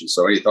declarations.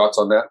 So any thoughts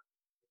on that?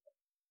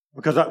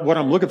 Because what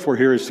I'm looking for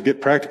here is to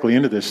get practically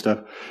into this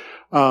stuff.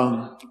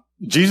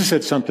 Jesus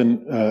said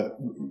something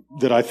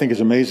that I think is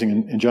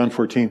amazing in John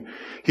 14.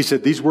 He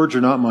said, these words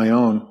are not my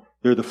own.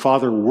 They're the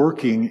Father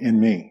working in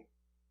me.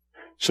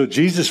 So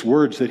Jesus'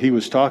 words that He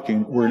was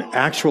talking were an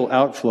actual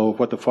outflow of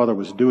what the Father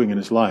was doing in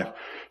His life.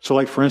 So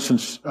like, for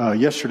instance,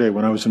 yesterday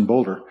when I was in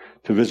Boulder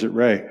to visit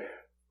Ray,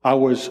 I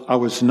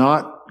was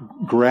not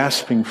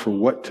grasping for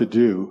what to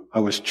do. I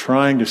was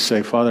trying to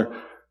say, Father,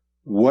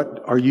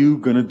 what are you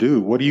going to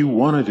do? What do you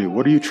want to do?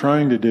 What are you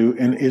trying to do?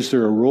 And is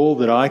there a role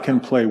that I can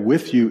play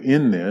with you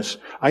in this?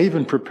 I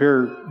even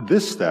prepare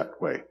this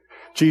that way.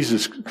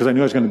 Jesus, because I knew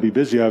I was going to be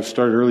busy, I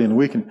started early in the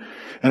week, and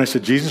I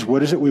said, Jesus,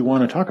 what is it we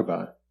want to talk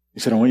about? He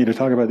said, I want you to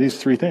talk about these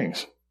 3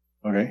 things.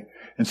 Okay?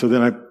 And so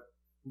then I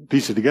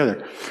pieced it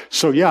together.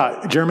 So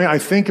yeah, Jeremy, I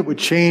think it would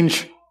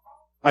change.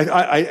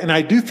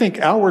 I do think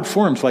outward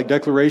forms like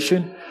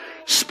declaration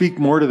speak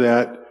more to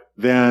that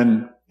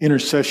than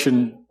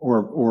intercession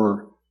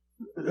or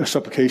a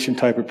supplication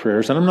type of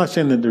prayers. And I'm not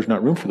saying that there's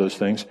not room for those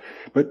things,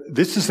 but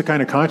this is the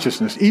kind of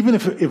consciousness, even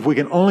if we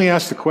can only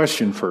ask the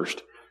question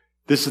first,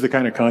 this is the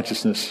kind of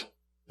consciousness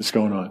that's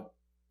going on.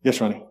 Yes,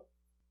 Ronnie?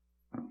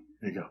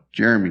 There you go.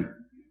 Jeremy,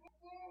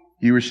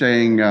 you were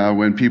saying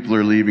when people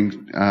are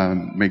leaving,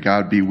 may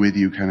God be with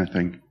you kind of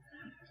thing.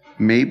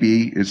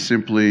 Maybe it's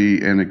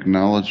simply an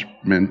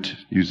acknowledgement,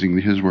 using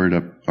His word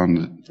up on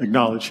the...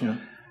 Acknowledge, yeah.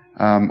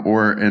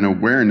 Or an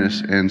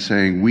awareness and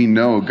saying, we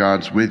know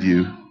God's with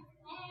you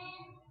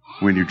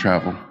when you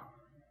travel.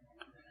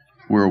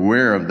 We're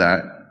aware of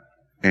that,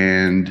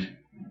 and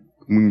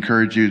we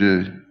encourage you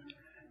to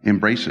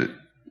embrace it.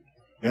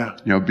 Yeah.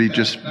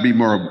 Be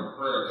more...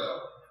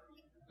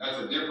 That's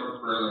a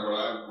different prayer than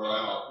what I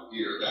often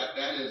hear.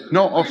 That is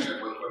No, with what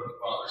the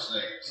Father's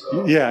saying.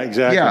 So. Yeah,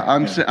 exactly. Yeah,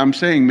 I'm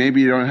saying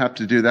maybe you don't have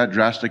to do that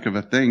drastic of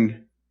a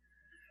thing.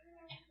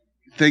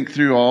 Think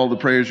through all the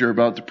prayers you're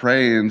about to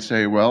pray and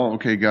say, well,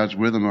 okay, God's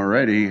with them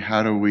already.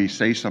 How do we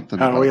say something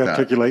about that? How do we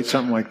articulate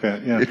something like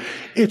that? Yeah.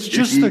 It's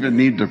just if you even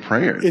need to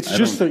pray it. It's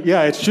just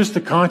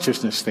the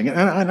consciousnly thing. And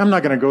I'm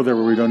not going to go there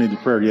where we don't need the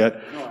prayer yet,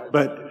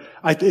 but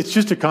it's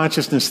just a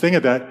consciousness thing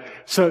of that.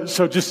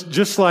 So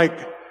just like,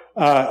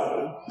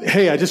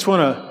 hey, I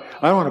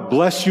want to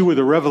bless you with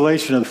a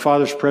revelation of the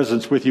Father's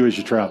presence with you as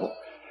you travel.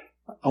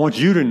 I want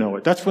you to know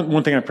it. That's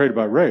one thing I prayed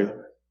about Ray.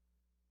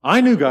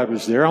 I knew God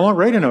was there. I want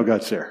Ray to know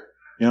God's there.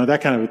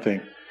 That kind of a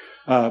thing.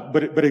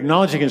 But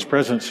acknowledging His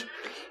presence.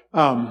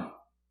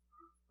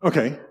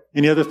 Okay.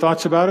 Any other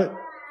thoughts about it?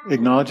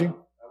 Acknowledging?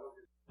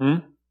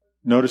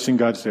 Noticing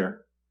God's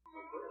there.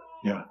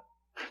 Yeah.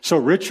 So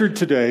Richard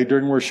today,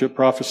 during worship,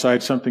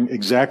 prophesied something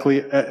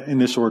exactly in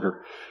this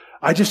order.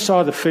 I just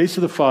saw the face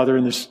of the Father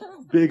in this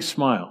big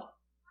smile.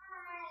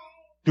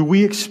 Do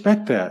we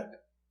expect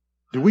that?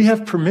 Do we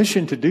have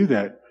permission to do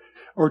that?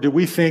 Or do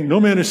we think no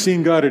man has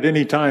seen God at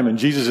any time and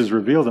Jesus has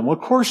revealed Him? Well,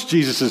 of course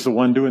Jesus is the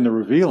one doing the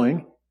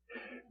revealing.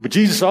 But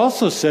Jesus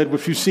also said,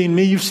 if you've seen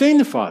me, you've seen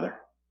the Father,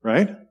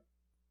 right?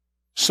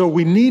 So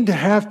we need to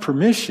have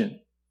permission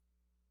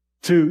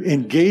to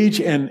engage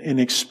and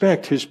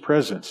expect His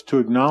presence, to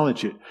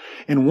acknowledge it.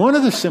 And one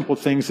of the simple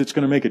things that's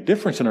going to make a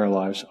difference in our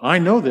lives, I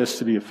know this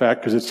to be a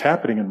fact because it's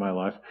happening in my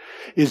life,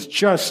 is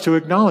just to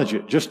acknowledge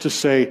it, just to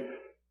say,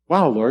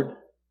 wow, Lord,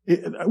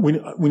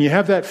 when you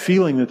have that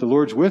feeling that the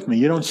Lord's with me,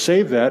 you don't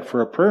save that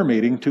for a prayer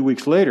meeting 2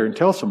 weeks later and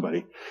tell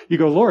somebody. You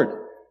go, Lord,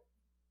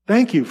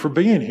 thank you for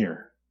being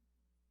here.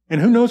 And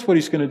who knows what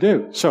He's going to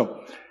do. So,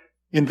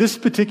 in this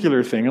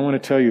particular thing, I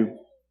want to tell you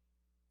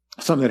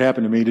something that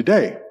happened to me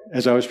today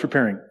as I was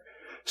preparing.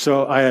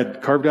 So I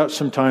had carved out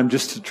some time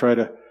just to try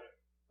to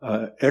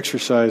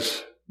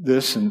exercise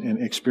this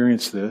and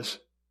experience this.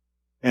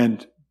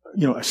 And,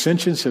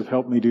 ascensions have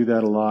helped me do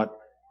that a lot.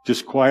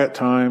 Just quiet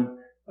time,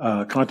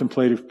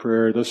 contemplative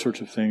prayer, those sorts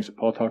of things that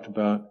Paul talked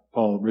about,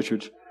 Paul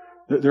Richards.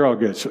 They're all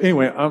good. So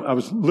anyway, I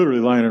was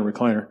literally lying in a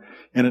recliner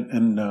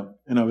and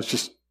I was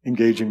just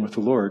engaging with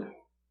the Lord.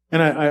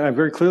 And I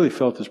very clearly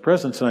felt His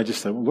presence, and I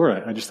just said, well,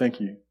 Lord, I just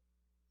thank you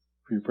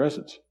for your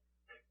presence.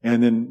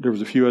 And then there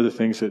was a few other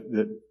things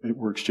that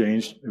were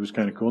exchanged. It was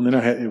kind of cool. And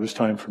then it was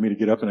time for me to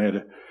get up, and I had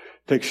to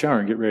take a shower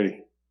and get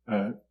ready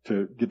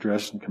to get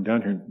dressed and come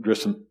down here and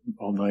dress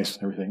all nice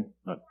and everything,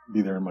 not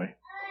be there in my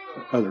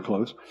other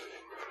clothes.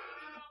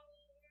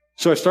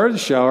 So I started the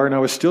shower, and I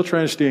was still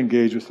trying to stay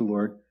engaged with the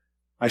Lord.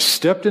 I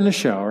stepped in the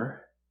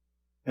shower,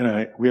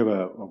 and we have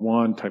a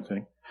wand type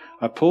thing.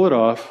 I pull it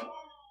off,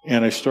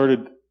 and I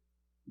started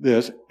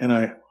this, and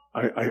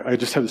I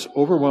just had this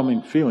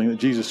overwhelming feeling that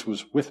Jesus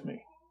was with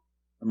me.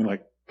 I mean,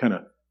 like, kind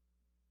of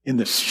in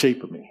the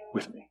shape of me,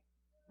 with me,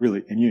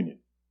 really, in union.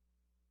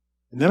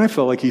 And then I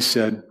felt like He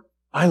said,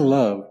 I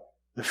love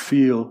the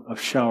feel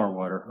of shower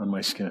water on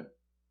my skin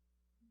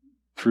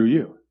through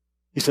you.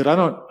 He said,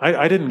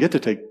 I didn't get to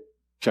take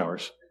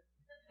showers.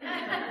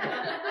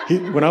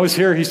 When I was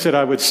here, He said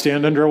I would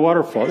stand under a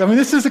waterfall. I mean,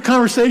 this is a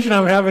conversation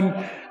I'm having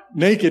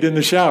naked in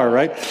the shower,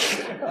 right?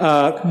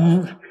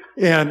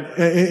 And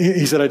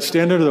He said I'd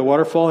stand under the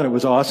waterfall, and it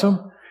was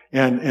awesome.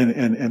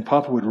 And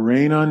Papa would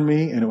rain on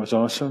me, and it was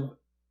awesome.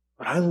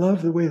 But I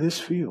love the way this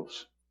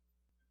feels.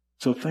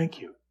 So thank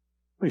you.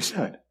 What He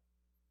said.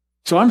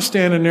 So I'm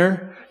standing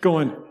there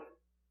going,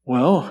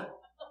 well,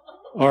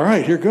 all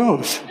right, here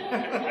goes.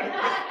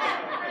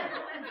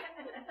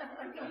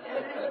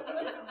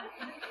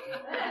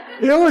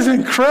 It was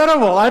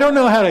incredible. I don't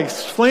know how to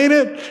explain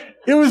it.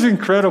 It was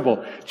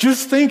incredible.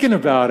 Just thinking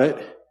about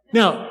it.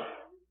 Now,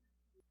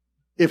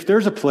 if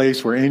there's a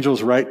place where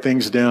angels write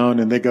things down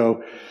and they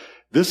go,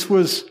 this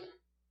was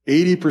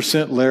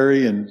 80%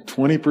 Larry and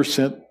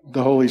 20%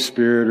 the Holy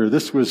Spirit, or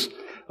this was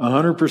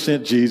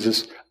 100%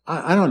 Jesus,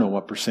 I don't know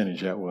what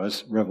percentage that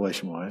was,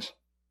 revelation-wise.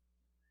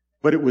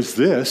 But it was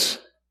this.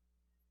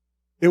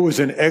 It was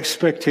an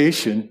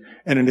expectation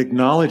and an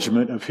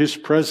acknowledgement of His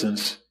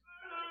presence.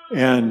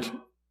 And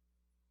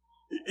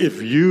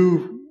if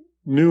you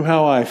knew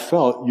how I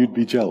felt, you'd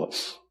be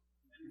jealous.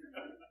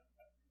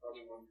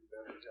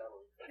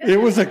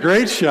 It was a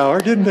great shower,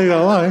 didn't they?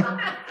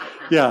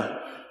 Yeah.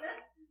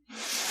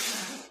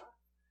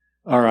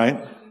 All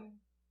right.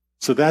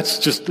 So that's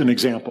just an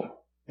example.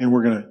 And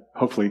we're going to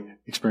hopefully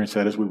experience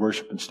that as we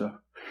worship and stuff.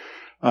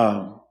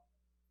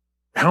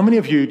 How many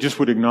of you just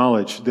would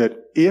acknowledge that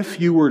if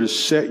you were to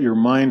set your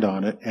mind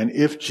on it, and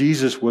if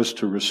Jesus was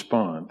to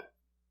respond,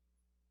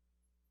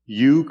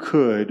 you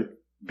could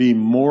be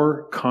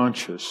more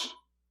conscious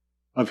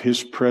of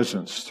His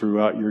presence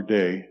throughout your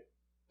day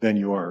than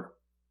you are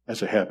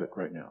as a habit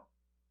right now?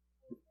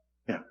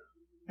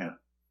 Yeah.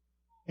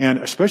 And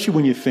especially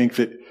when you think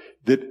that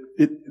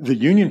the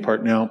union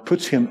part now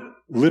puts Him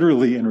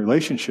literally in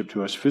relationship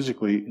to us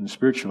physically and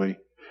spiritually.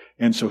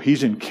 And so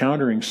He's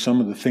encountering some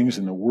of the things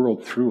in the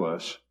world through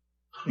us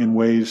in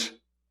ways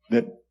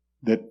that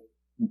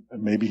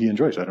maybe He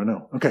enjoys. I don't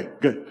know. Okay,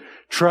 good.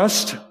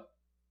 Trust,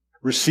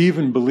 receive,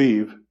 and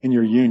believe in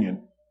your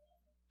union.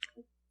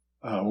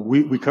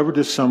 We covered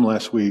this some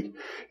last week,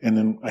 and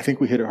then I think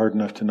we hit it hard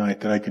enough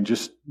tonight that I can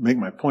just make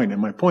my point.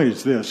 And my point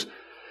is this.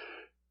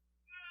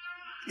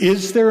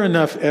 Is there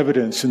enough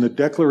evidence in the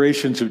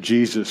declarations of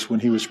Jesus when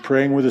He was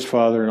praying with His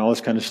Father and all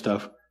this kind of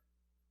stuff?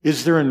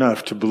 Is there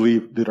enough to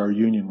believe that our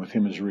union with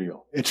Him is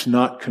real? It's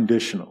not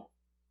conditional.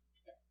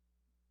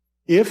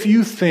 If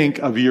you think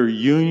of your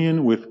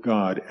union with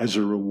God as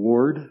a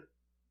reward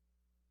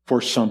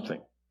for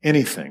something,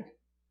 anything,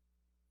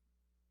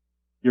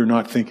 you're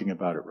not thinking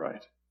about it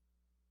right.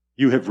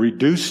 You have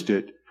reduced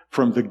it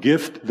from the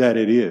gift that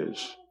it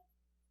is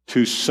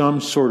to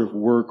some sort of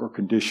work or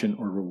condition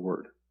or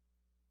reward.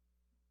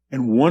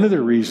 And one of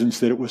the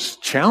reasons that it was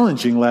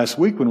challenging last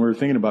week when we were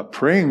thinking about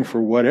praying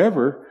for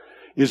whatever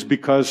is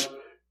because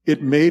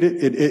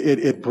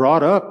it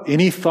brought up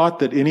any thought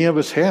that any of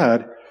us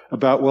had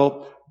about,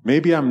 well,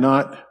 maybe I'm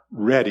not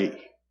ready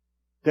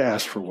to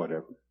ask for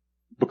whatever.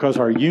 Because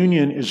our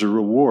union is a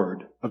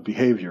reward of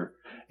behavior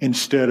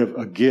instead of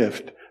a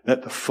gift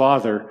that the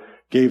Father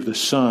gave the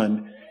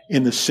Son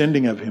in the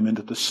sending of Him, and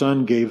that the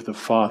Son gave the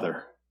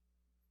Father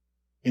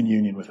in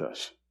union with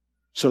us.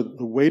 So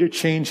the way to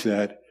change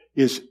that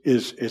is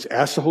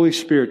ask the Holy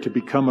Spirit to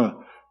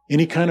become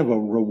any kind of a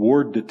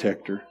reward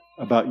detector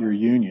about your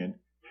union,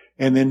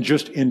 and then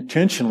just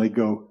intentionally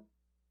go,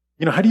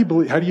 how do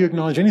you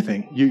acknowledge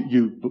anything?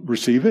 You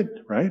receive it,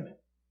 right?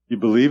 You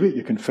believe it,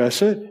 you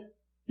confess it,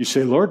 you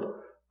say, Lord,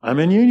 I'm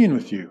in union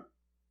with you.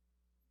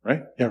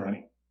 Right? Yeah,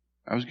 Ronnie.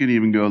 I was going to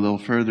even go a little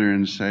further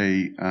and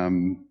say,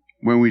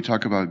 when we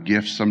talk about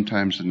gifts,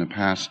 sometimes in the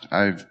past,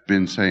 I've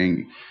been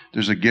saying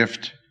there's a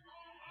gift,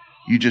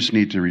 you just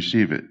need to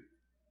receive it.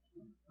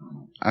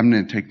 I'm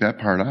going to take that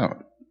part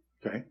out.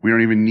 Okay. We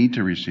don't even need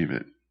to receive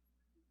it.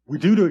 We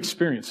do to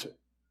experience it.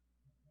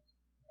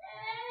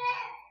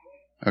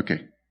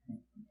 Okay.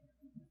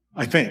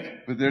 I think.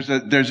 But there's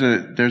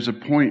a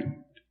point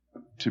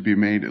to be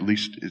made, at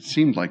least it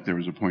seemed like there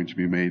was a point to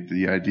be made,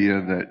 the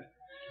idea that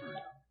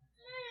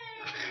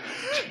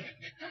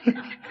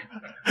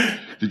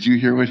Did you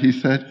hear what he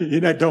said?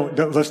 Don't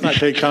let's not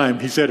take time.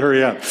 He said,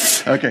 hurry up.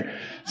 Okay.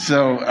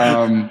 So,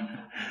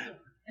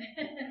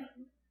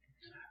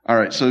 all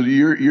right. So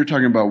you're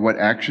talking about what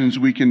actions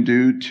we can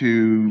do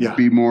to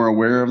be more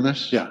aware of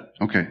this? Yeah.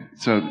 Okay.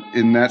 So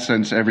in that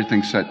sense,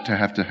 everything's set to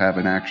have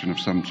an action of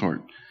some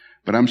sort.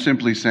 But I'm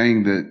simply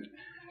saying that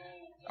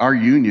our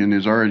union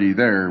is already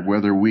there,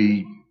 whether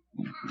we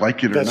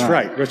like it or not. That's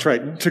right. That's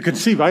right. To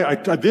conceive, I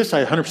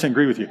 100%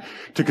 agree with you.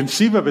 To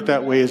conceive of it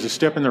that way is a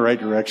step in the right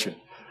direction.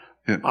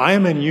 Yeah. I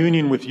am in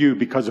union with you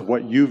because of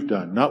what you've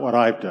done, not what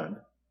I've done.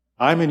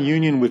 I'm in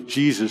union with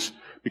Jesus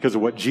because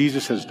of what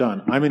Jesus has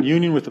done. I'm in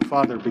union with the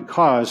Father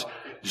because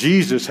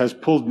Jesus has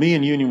pulled me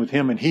in union with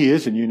him, and he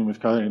is in union with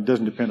God, and it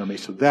doesn't depend on me.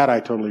 So that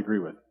I totally agree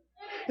with.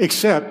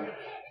 Except,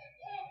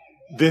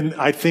 then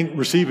I think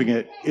receiving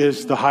it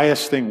is the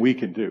highest thing we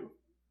can do.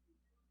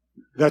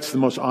 That's the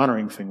most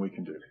honoring thing we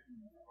can do.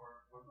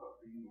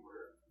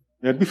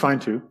 That'd be fine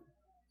too.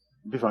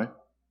 It'd be fine.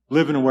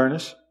 Live in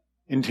awareness.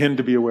 Intend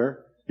to be aware.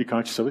 Be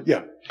conscious of it.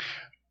 Yeah.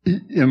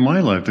 In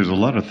my life, there's a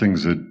lot of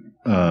things that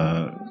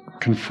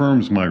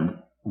confirms my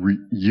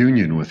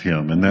reunion with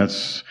him, and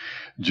that's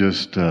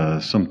just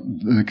some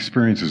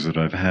experiences that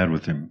I've had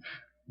with him.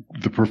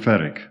 The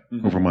prophetic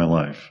over my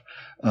life.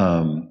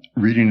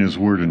 Reading his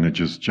word, and it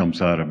just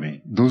jumps out at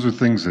me. Those are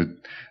things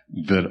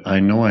that I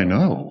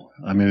know.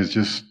 I mean, it's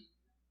just,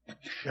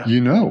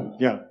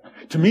 Yeah.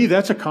 To me,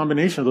 that's a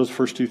combination of those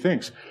first two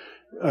things.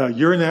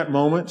 You're in that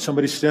moment,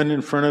 somebody's standing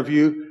in front of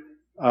you,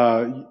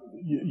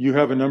 you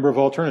have a number of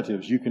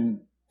alternatives. You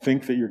can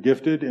think that you're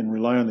gifted and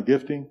rely on the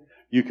gifting.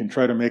 You can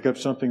try to make up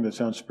something that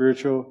sounds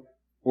spiritual,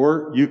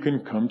 or you can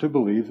come to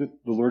believe that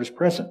the Lord is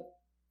present,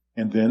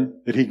 and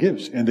then that he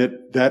gives, and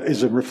that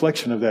is a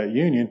reflection of that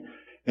union.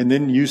 And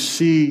then you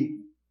see,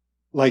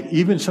 like,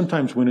 even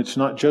sometimes when it's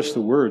not just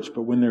the words,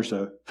 but when there's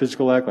a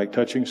physical act, like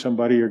touching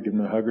somebody or giving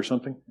them a hug or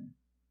something,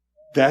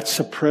 that's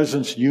a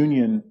presence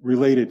union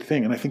related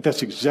thing. And I think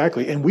that's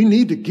exactly, and we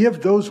need to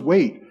give those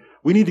weight.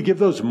 We need to give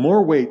those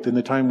more weight than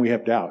the time we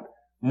have doubt,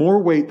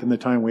 more weight than the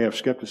time we have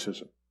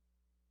skepticism.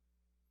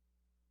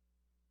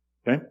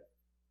 Okay?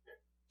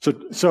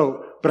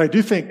 But I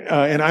do think,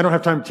 and I don't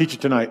have time to teach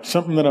it tonight,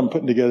 something that I'm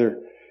putting together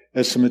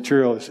as some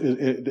material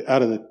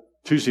out of the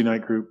Tuesday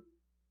night group.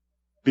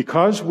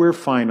 Because we're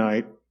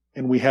finite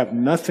and we have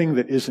nothing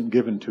that isn't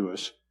given to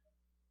us,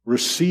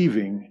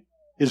 receiving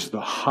is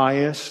the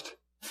highest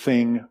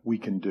thing we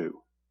can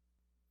do.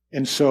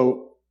 And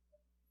so,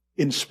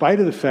 in spite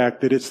of the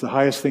fact that it's the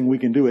highest thing we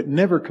can do, it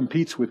never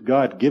competes with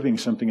God giving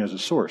something as a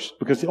source,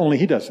 because only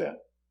he does that.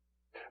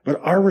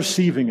 But our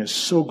receiving is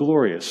so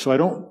glorious. So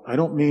I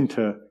don't mean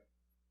to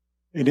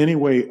in any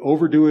way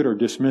overdo it or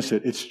dismiss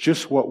it. It's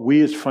just what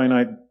we as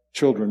finite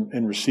children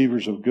and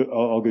receivers of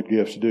all good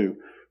gifts do.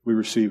 We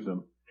receive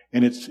them.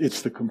 And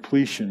it's the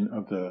completion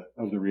of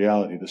the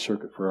reality, the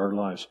circuit for our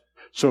lives.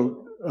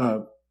 So,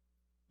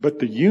 but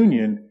the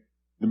union,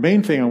 the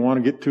main thing I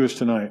want to get to us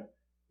tonight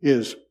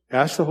is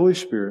ask the Holy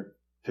Spirit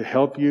to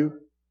help you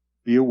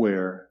be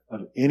aware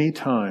of any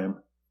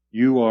time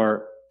you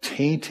are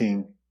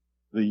tainting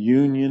the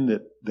union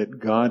that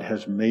God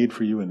has made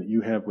for you and that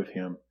you have with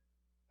him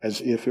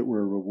as if it were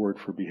a reward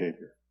for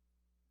behavior.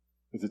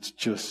 Because it's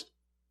just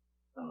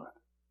not.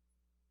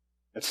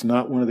 It's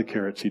not one of the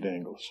carrots he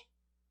dangles.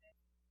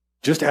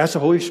 Just ask the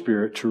Holy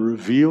Spirit to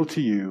reveal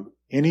to you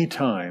any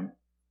time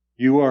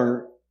you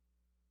are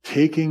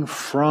taking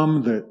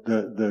from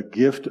the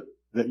gift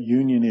that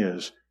union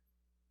is,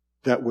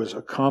 that was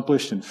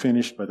accomplished and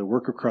finished by the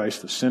work of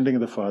Christ, the sending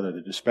of the Father,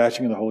 the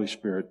dispatching of the Holy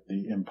Spirit,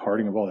 the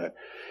imparting of all that.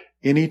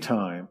 Any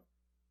time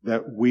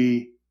that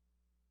we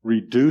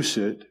reduce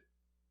it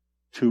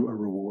to a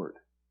reward.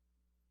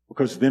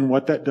 Because then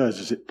what that does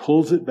is it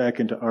pulls it back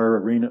into our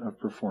arena of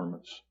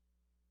performance.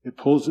 It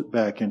pulls it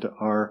back into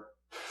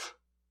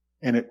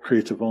and it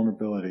creates a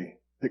vulnerability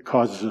that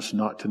causes us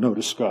not to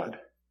notice God.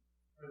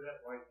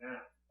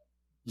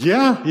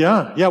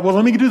 Yeah. Well,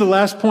 let me do the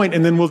last point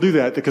and then we'll do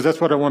that, because that's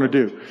what I want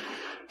to do.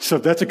 So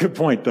that's a good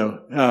point,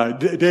 though.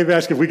 Dave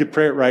asked if we could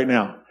pray it right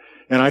now.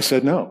 And I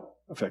said no,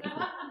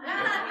 effectively.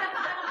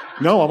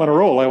 No, I'm on a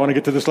roll. I want to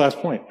get to this last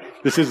point.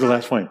 This is the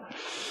last point.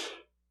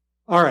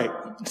 All right.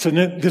 So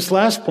this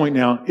last point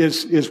now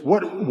is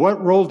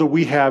what role do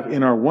we have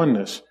in our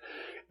oneness?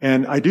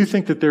 And I do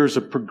think that there's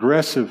a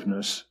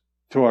progressiveness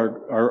to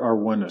our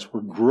oneness.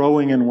 We're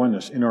growing in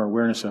oneness in our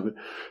awareness of it.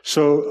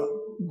 So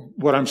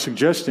what I'm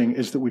suggesting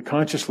is that we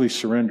consciously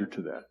surrender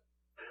to that.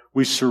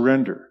 We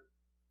surrender.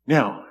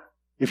 Now,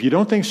 if you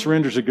don't think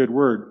surrender is a good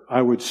word,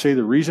 I would say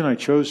the reason I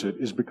chose it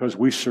is because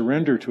we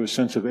surrender to a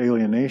sense of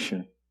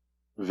alienation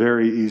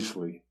very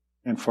easily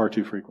and far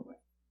too frequently.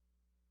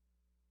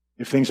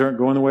 If things aren't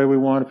going the way we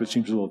want, if it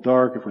seems a little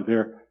dark, if we're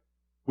there,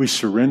 we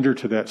surrender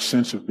to that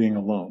sense of being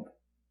alone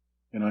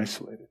and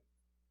isolated.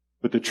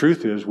 But the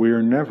truth is, we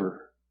are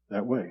never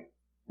that way.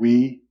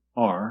 We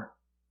are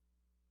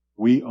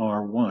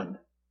one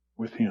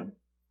with Him.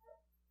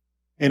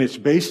 And it's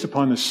based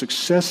upon the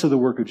success of the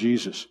work of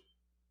Jesus.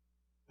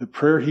 The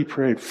prayer He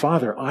prayed,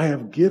 Father, I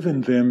have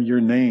given them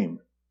your name.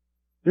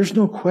 There's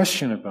no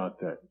question about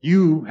that.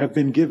 You have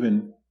been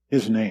given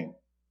His name.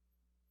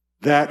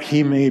 That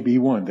He may be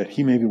one, that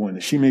He may be one,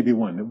 that she may be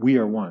one, that we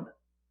are one.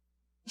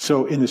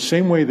 So in the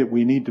same way that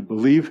we need to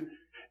believe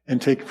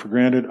and take for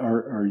granted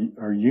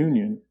our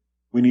union,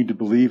 we need to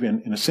believe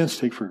and, in a sense,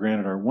 take for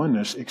granted our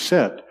oneness,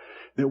 except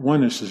that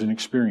oneness is an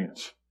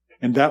experience.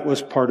 And that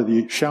was part of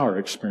the shower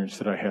experience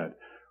that I had,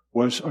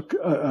 was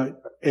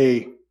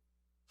a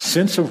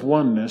sense of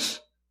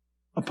oneness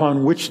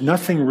upon which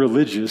nothing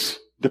religious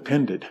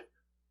depended.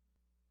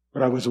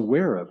 But I was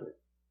aware of it.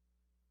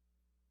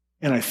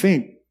 And I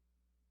think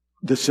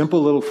the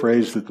simple little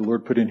phrase that the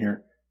Lord put in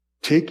here,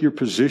 take your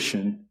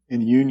position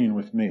in union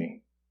with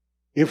me.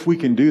 If we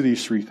can do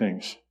these three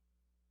things,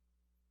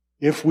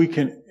 if we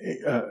can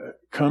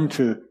come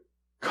to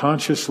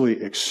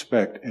consciously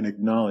expect and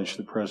acknowledge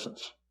the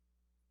presence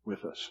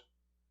with us,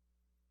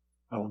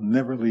 I will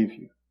never leave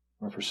you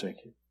nor forsake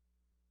you.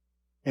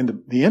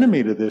 And the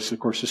enemy to this, of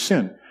course, is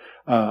sin.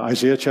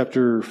 Isaiah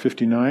chapter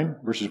 59,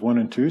 verses 1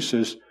 and 2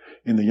 says,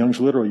 in the Young's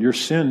Literal, your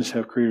sins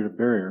have created a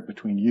barrier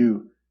between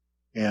you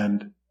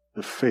and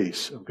the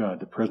face of God,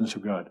 the presence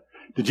of God.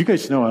 Did you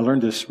guys know, I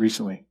learned this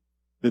recently,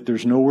 that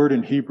there's no word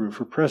in Hebrew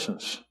for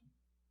presence.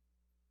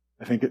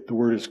 I think the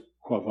word is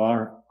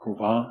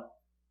kovah,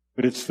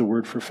 but it's the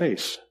word for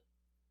face.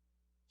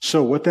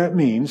 So what that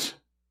means,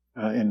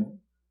 and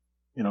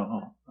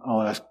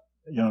I'll ask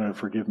Yana to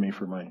forgive me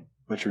for my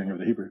butchering of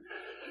the Hebrew.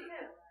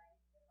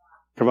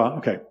 Kovah,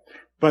 okay.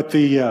 But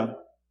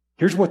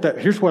here's what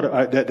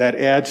that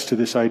adds to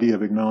this idea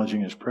of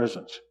acknowledging His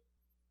presence.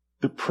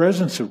 The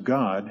presence of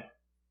God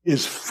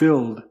is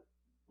filled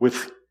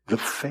with the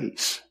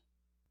face.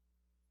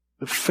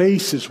 The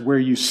face is where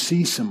you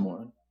see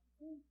someone.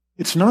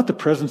 It's not the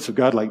presence of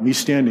God like me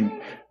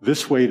standing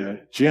this way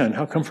to Jen.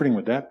 How comforting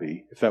would that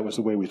be if that was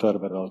the way we thought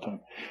about it all the time?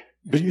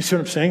 But you see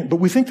what I'm saying? But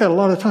we think that a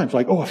lot of times,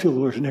 like, oh, I feel the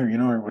Lord's near,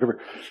 or whatever.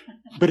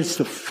 But it's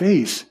the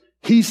face.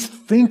 He's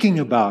thinking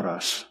about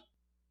us.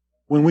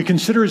 When we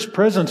consider His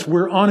presence,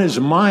 we're on His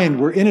mind.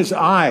 We're in His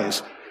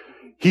eyes.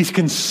 He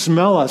can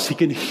smell us. He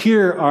can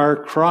hear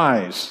our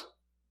cries.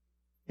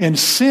 And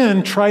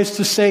sin tries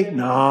to say,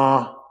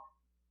 nah.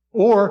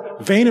 Or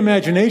vain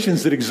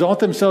imaginations that exalt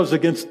themselves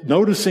against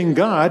noticing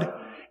God.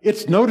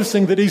 It's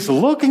noticing that He's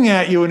looking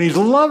at you and He's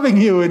loving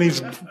you and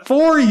He's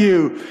for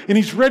you and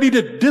He's ready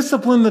to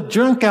discipline the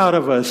junk out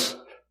of us.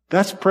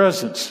 That's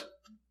presence.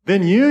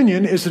 Then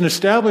union is an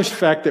established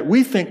fact that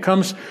we think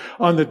comes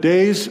on the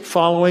days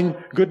following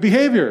good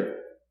behavior.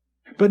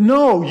 But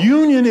no,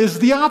 union is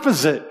the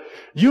opposite.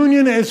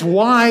 Union is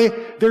why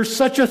there's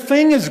such a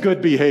thing as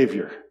good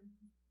behavior.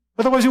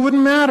 Otherwise, it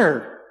wouldn't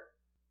matter.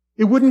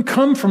 It wouldn't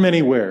come from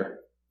anywhere.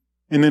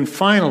 And then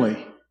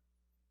finally,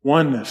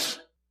 oneness.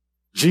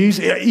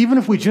 Jesus, even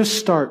if we just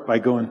start by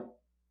going,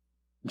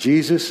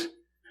 Jesus,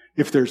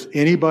 if there's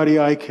anybody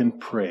I can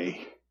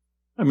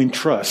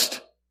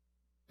trust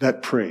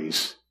that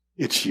prays,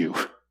 it's you.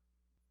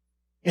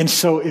 And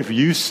so if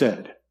you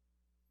said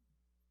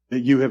that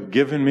you have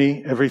given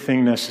me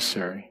everything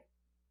necessary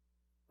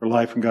for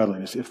life and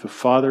godliness, if the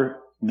Father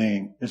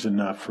name is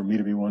enough for me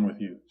to be one with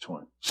you, it's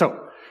one.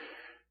 So,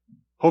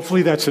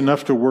 hopefully that's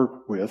enough to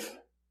work with.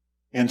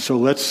 And so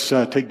let's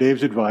take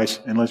Dave's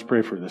advice and let's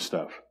pray for this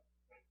stuff.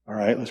 All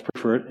right, let's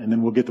pray for it, and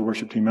then we'll get the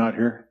worship team out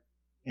here.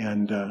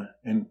 And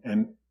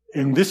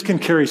this can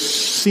carry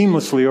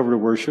seamlessly over to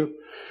worship.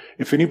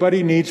 If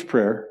anybody needs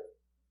prayer,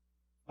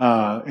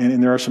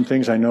 and there are some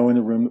things I know in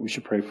the room that we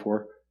should pray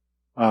for,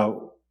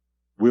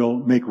 we'll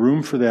make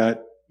room for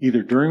that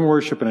either during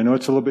worship, and I know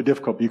it's a little bit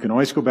difficult, but you can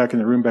always go back in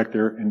the room back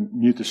there and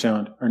mute the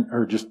sound,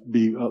 or just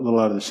be a little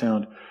out of the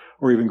sound,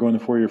 or even go in the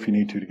foyer if you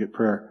need to get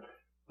prayer.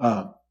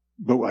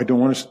 But I don't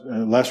want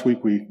to, last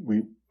week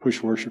we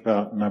pushed worship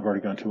out, and I've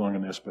already gone too long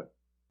on this, but.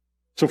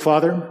 So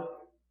Father,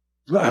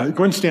 go ahead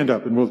and stand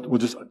up, and we'll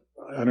just,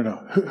 I don't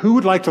know. Who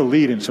would like to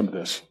lead in some of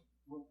this?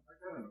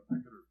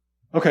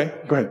 Okay,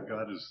 go ahead.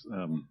 God is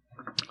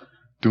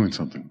doing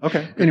something.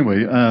 Okay.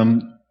 Anyway,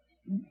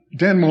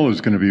 Dan Muller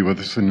is going to be with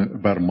us in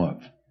about a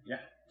month. Yeah.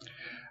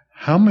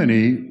 How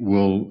many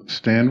will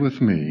stand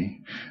with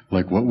me,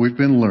 like what we've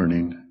been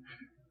learning,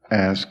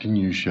 ask and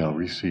you shall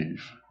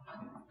receive?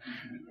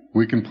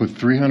 We can put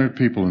 300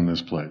 people in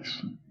this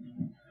place.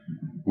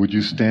 Would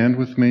you stand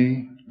with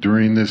me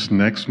during this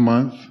next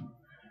month?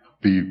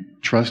 Be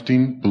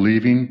trusting,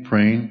 believing,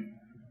 praying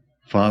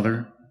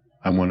Father,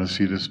 I want to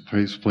see this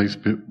place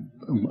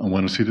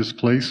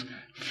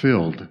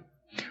filled.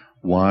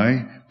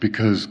 Why?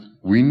 Because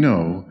we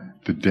know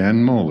that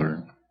Dan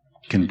Moeller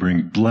can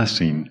bring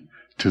blessing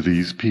to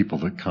these people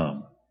that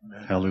come.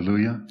 Amen.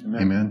 Hallelujah.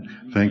 Amen.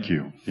 Amen. Thank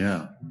you.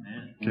 Yeah.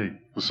 Okay.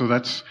 So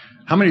that's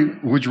how many?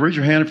 Would you raise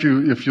your hand if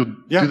you'll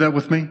do that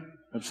with me?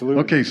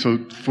 Absolutely. Okay. So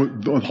for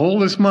the whole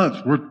this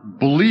month, we're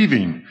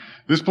believing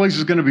this place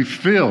is going to be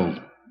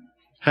filled.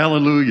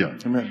 Hallelujah.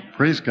 Amen.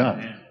 Praise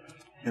God.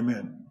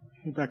 Amen.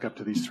 Let me back up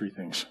to these three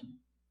things.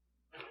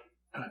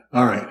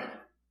 All right.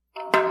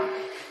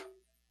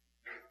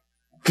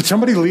 Could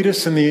somebody lead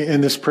us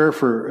in this prayer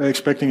for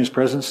expecting His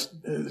presence?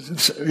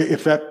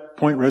 If that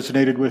point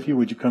resonated with you,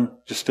 would you come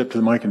just step to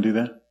the mic and do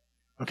that?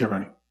 Okay,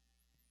 Ronnie.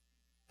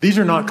 These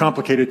are not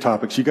complicated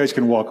topics. You guys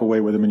can walk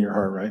away with them in your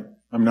heart, right?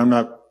 I mean, I'm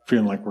not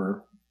feeling like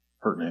we're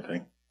hurting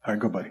anything. All right,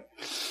 go, buddy.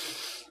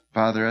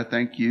 Father, I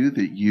thank you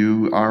that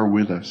you are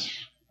with us.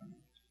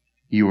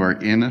 You are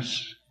in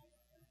us.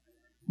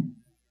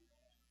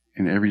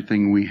 And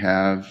everything we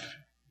have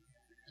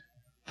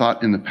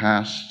thought in the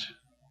past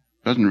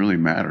doesn't really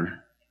matter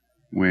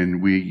when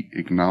we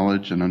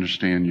acknowledge and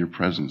understand your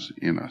presence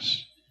in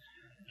us.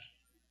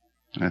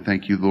 And I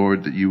thank you,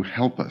 Lord, that you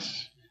help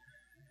us.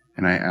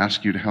 And I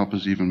ask you to help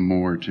us even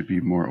more to be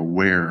more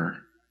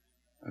aware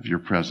of your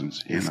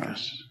presence in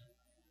us.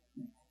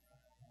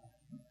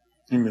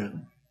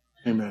 Amen.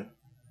 Amen.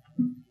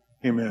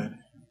 Amen.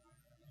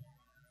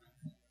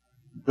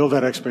 Build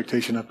that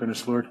expectation up in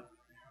us, Lord.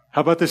 How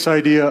about this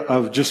idea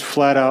of just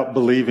flat out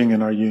believing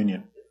in our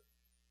union?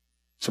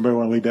 Somebody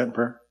want to lead that in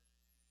prayer?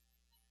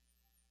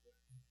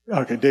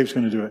 Okay, Dave's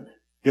going to do it.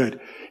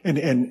 Good.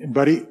 And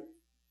buddy,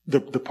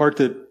 the part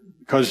that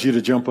caused you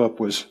to jump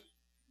up was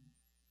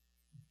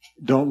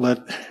don't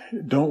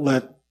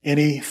let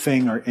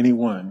anything or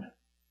anyone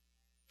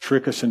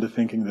trick us into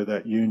thinking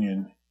that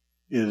union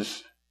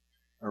is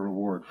a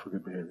reward for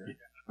good behavior.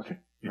 Okay.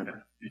 Yeah.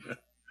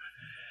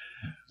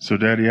 So,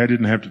 Daddy, I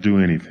didn't have to do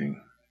anything.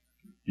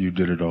 You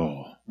did it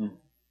all.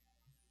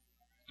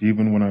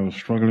 Even when I was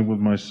struggling with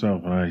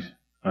myself and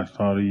I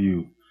thought of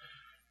you,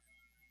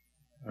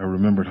 I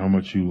remembered how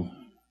much you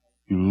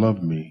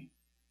loved me.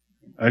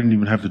 I didn't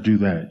even have to do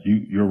that.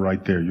 You're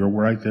right there. You're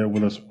right there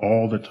with us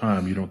all the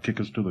time. You don't kick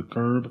us to the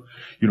curb.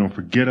 You don't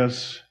forget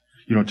us.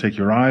 You don't take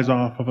your eyes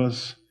off of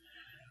us.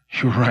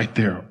 You're right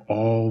there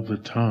all the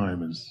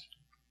time. And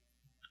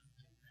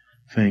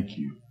thank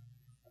you.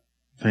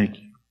 Thank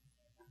you.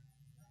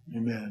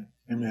 Amen.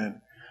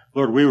 Amen.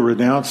 Lord, we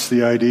renounce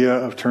the idea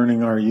of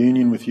turning our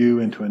union with you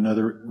into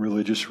another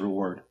religious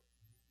reward.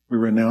 We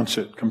renounce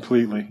it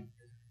completely.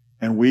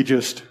 And we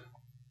just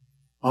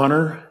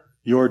honor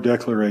your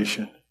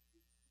declaration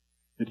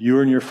that you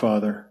are in your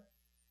Father,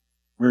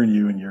 we're in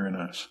you, and you're in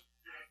us.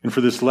 And for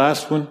this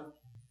last one,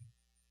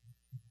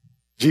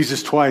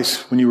 Jesus,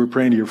 twice when you were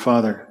praying to your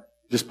Father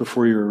just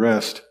before your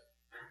arrest,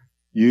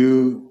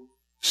 you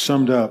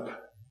summed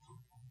up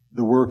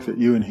the work that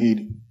you and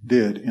He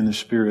did in the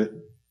Spirit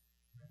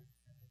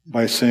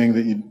by saying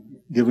that you'd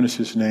given us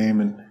His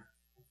name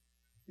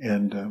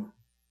and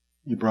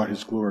you brought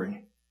His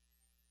glory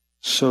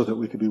so that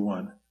we could be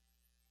one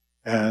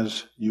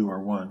as you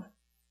are one.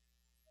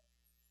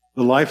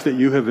 The life that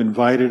you have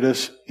invited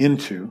us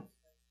into,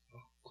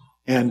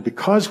 and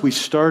because we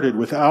started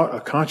without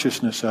a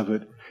consciousness of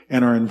it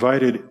and are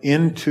invited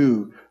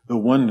into the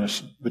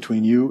oneness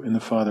between you and the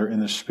Father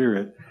and the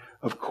Spirit,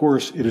 of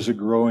course it is a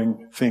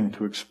growing thing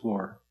to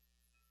explore.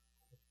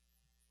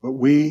 But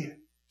we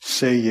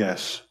say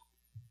yes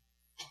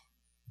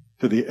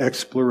to the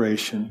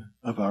exploration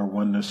of our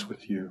oneness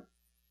with you.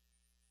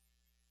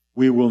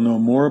 We will know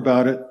more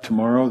about it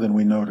tomorrow than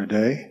we know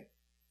today.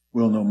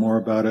 We'll know more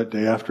about it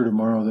day after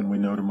tomorrow than we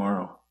know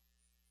tomorrow.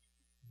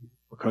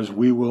 Because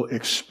we will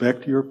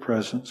expect your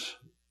presence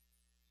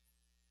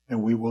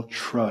and we will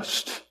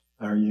trust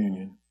our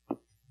union.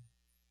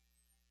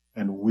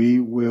 And we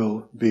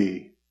will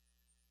be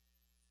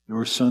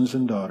your sons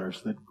and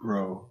daughters that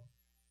grow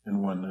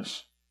in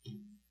oneness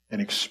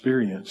and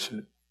experience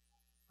it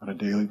on a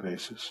daily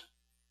basis.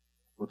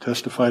 We'll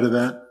testify to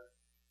that.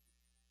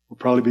 We'll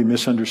probably be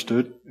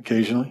misunderstood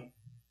occasionally.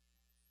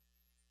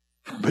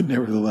 But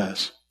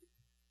nevertheless,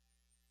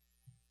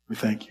 we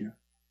thank you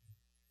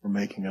for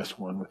making us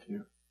one with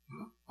you.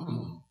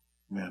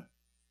 Amen.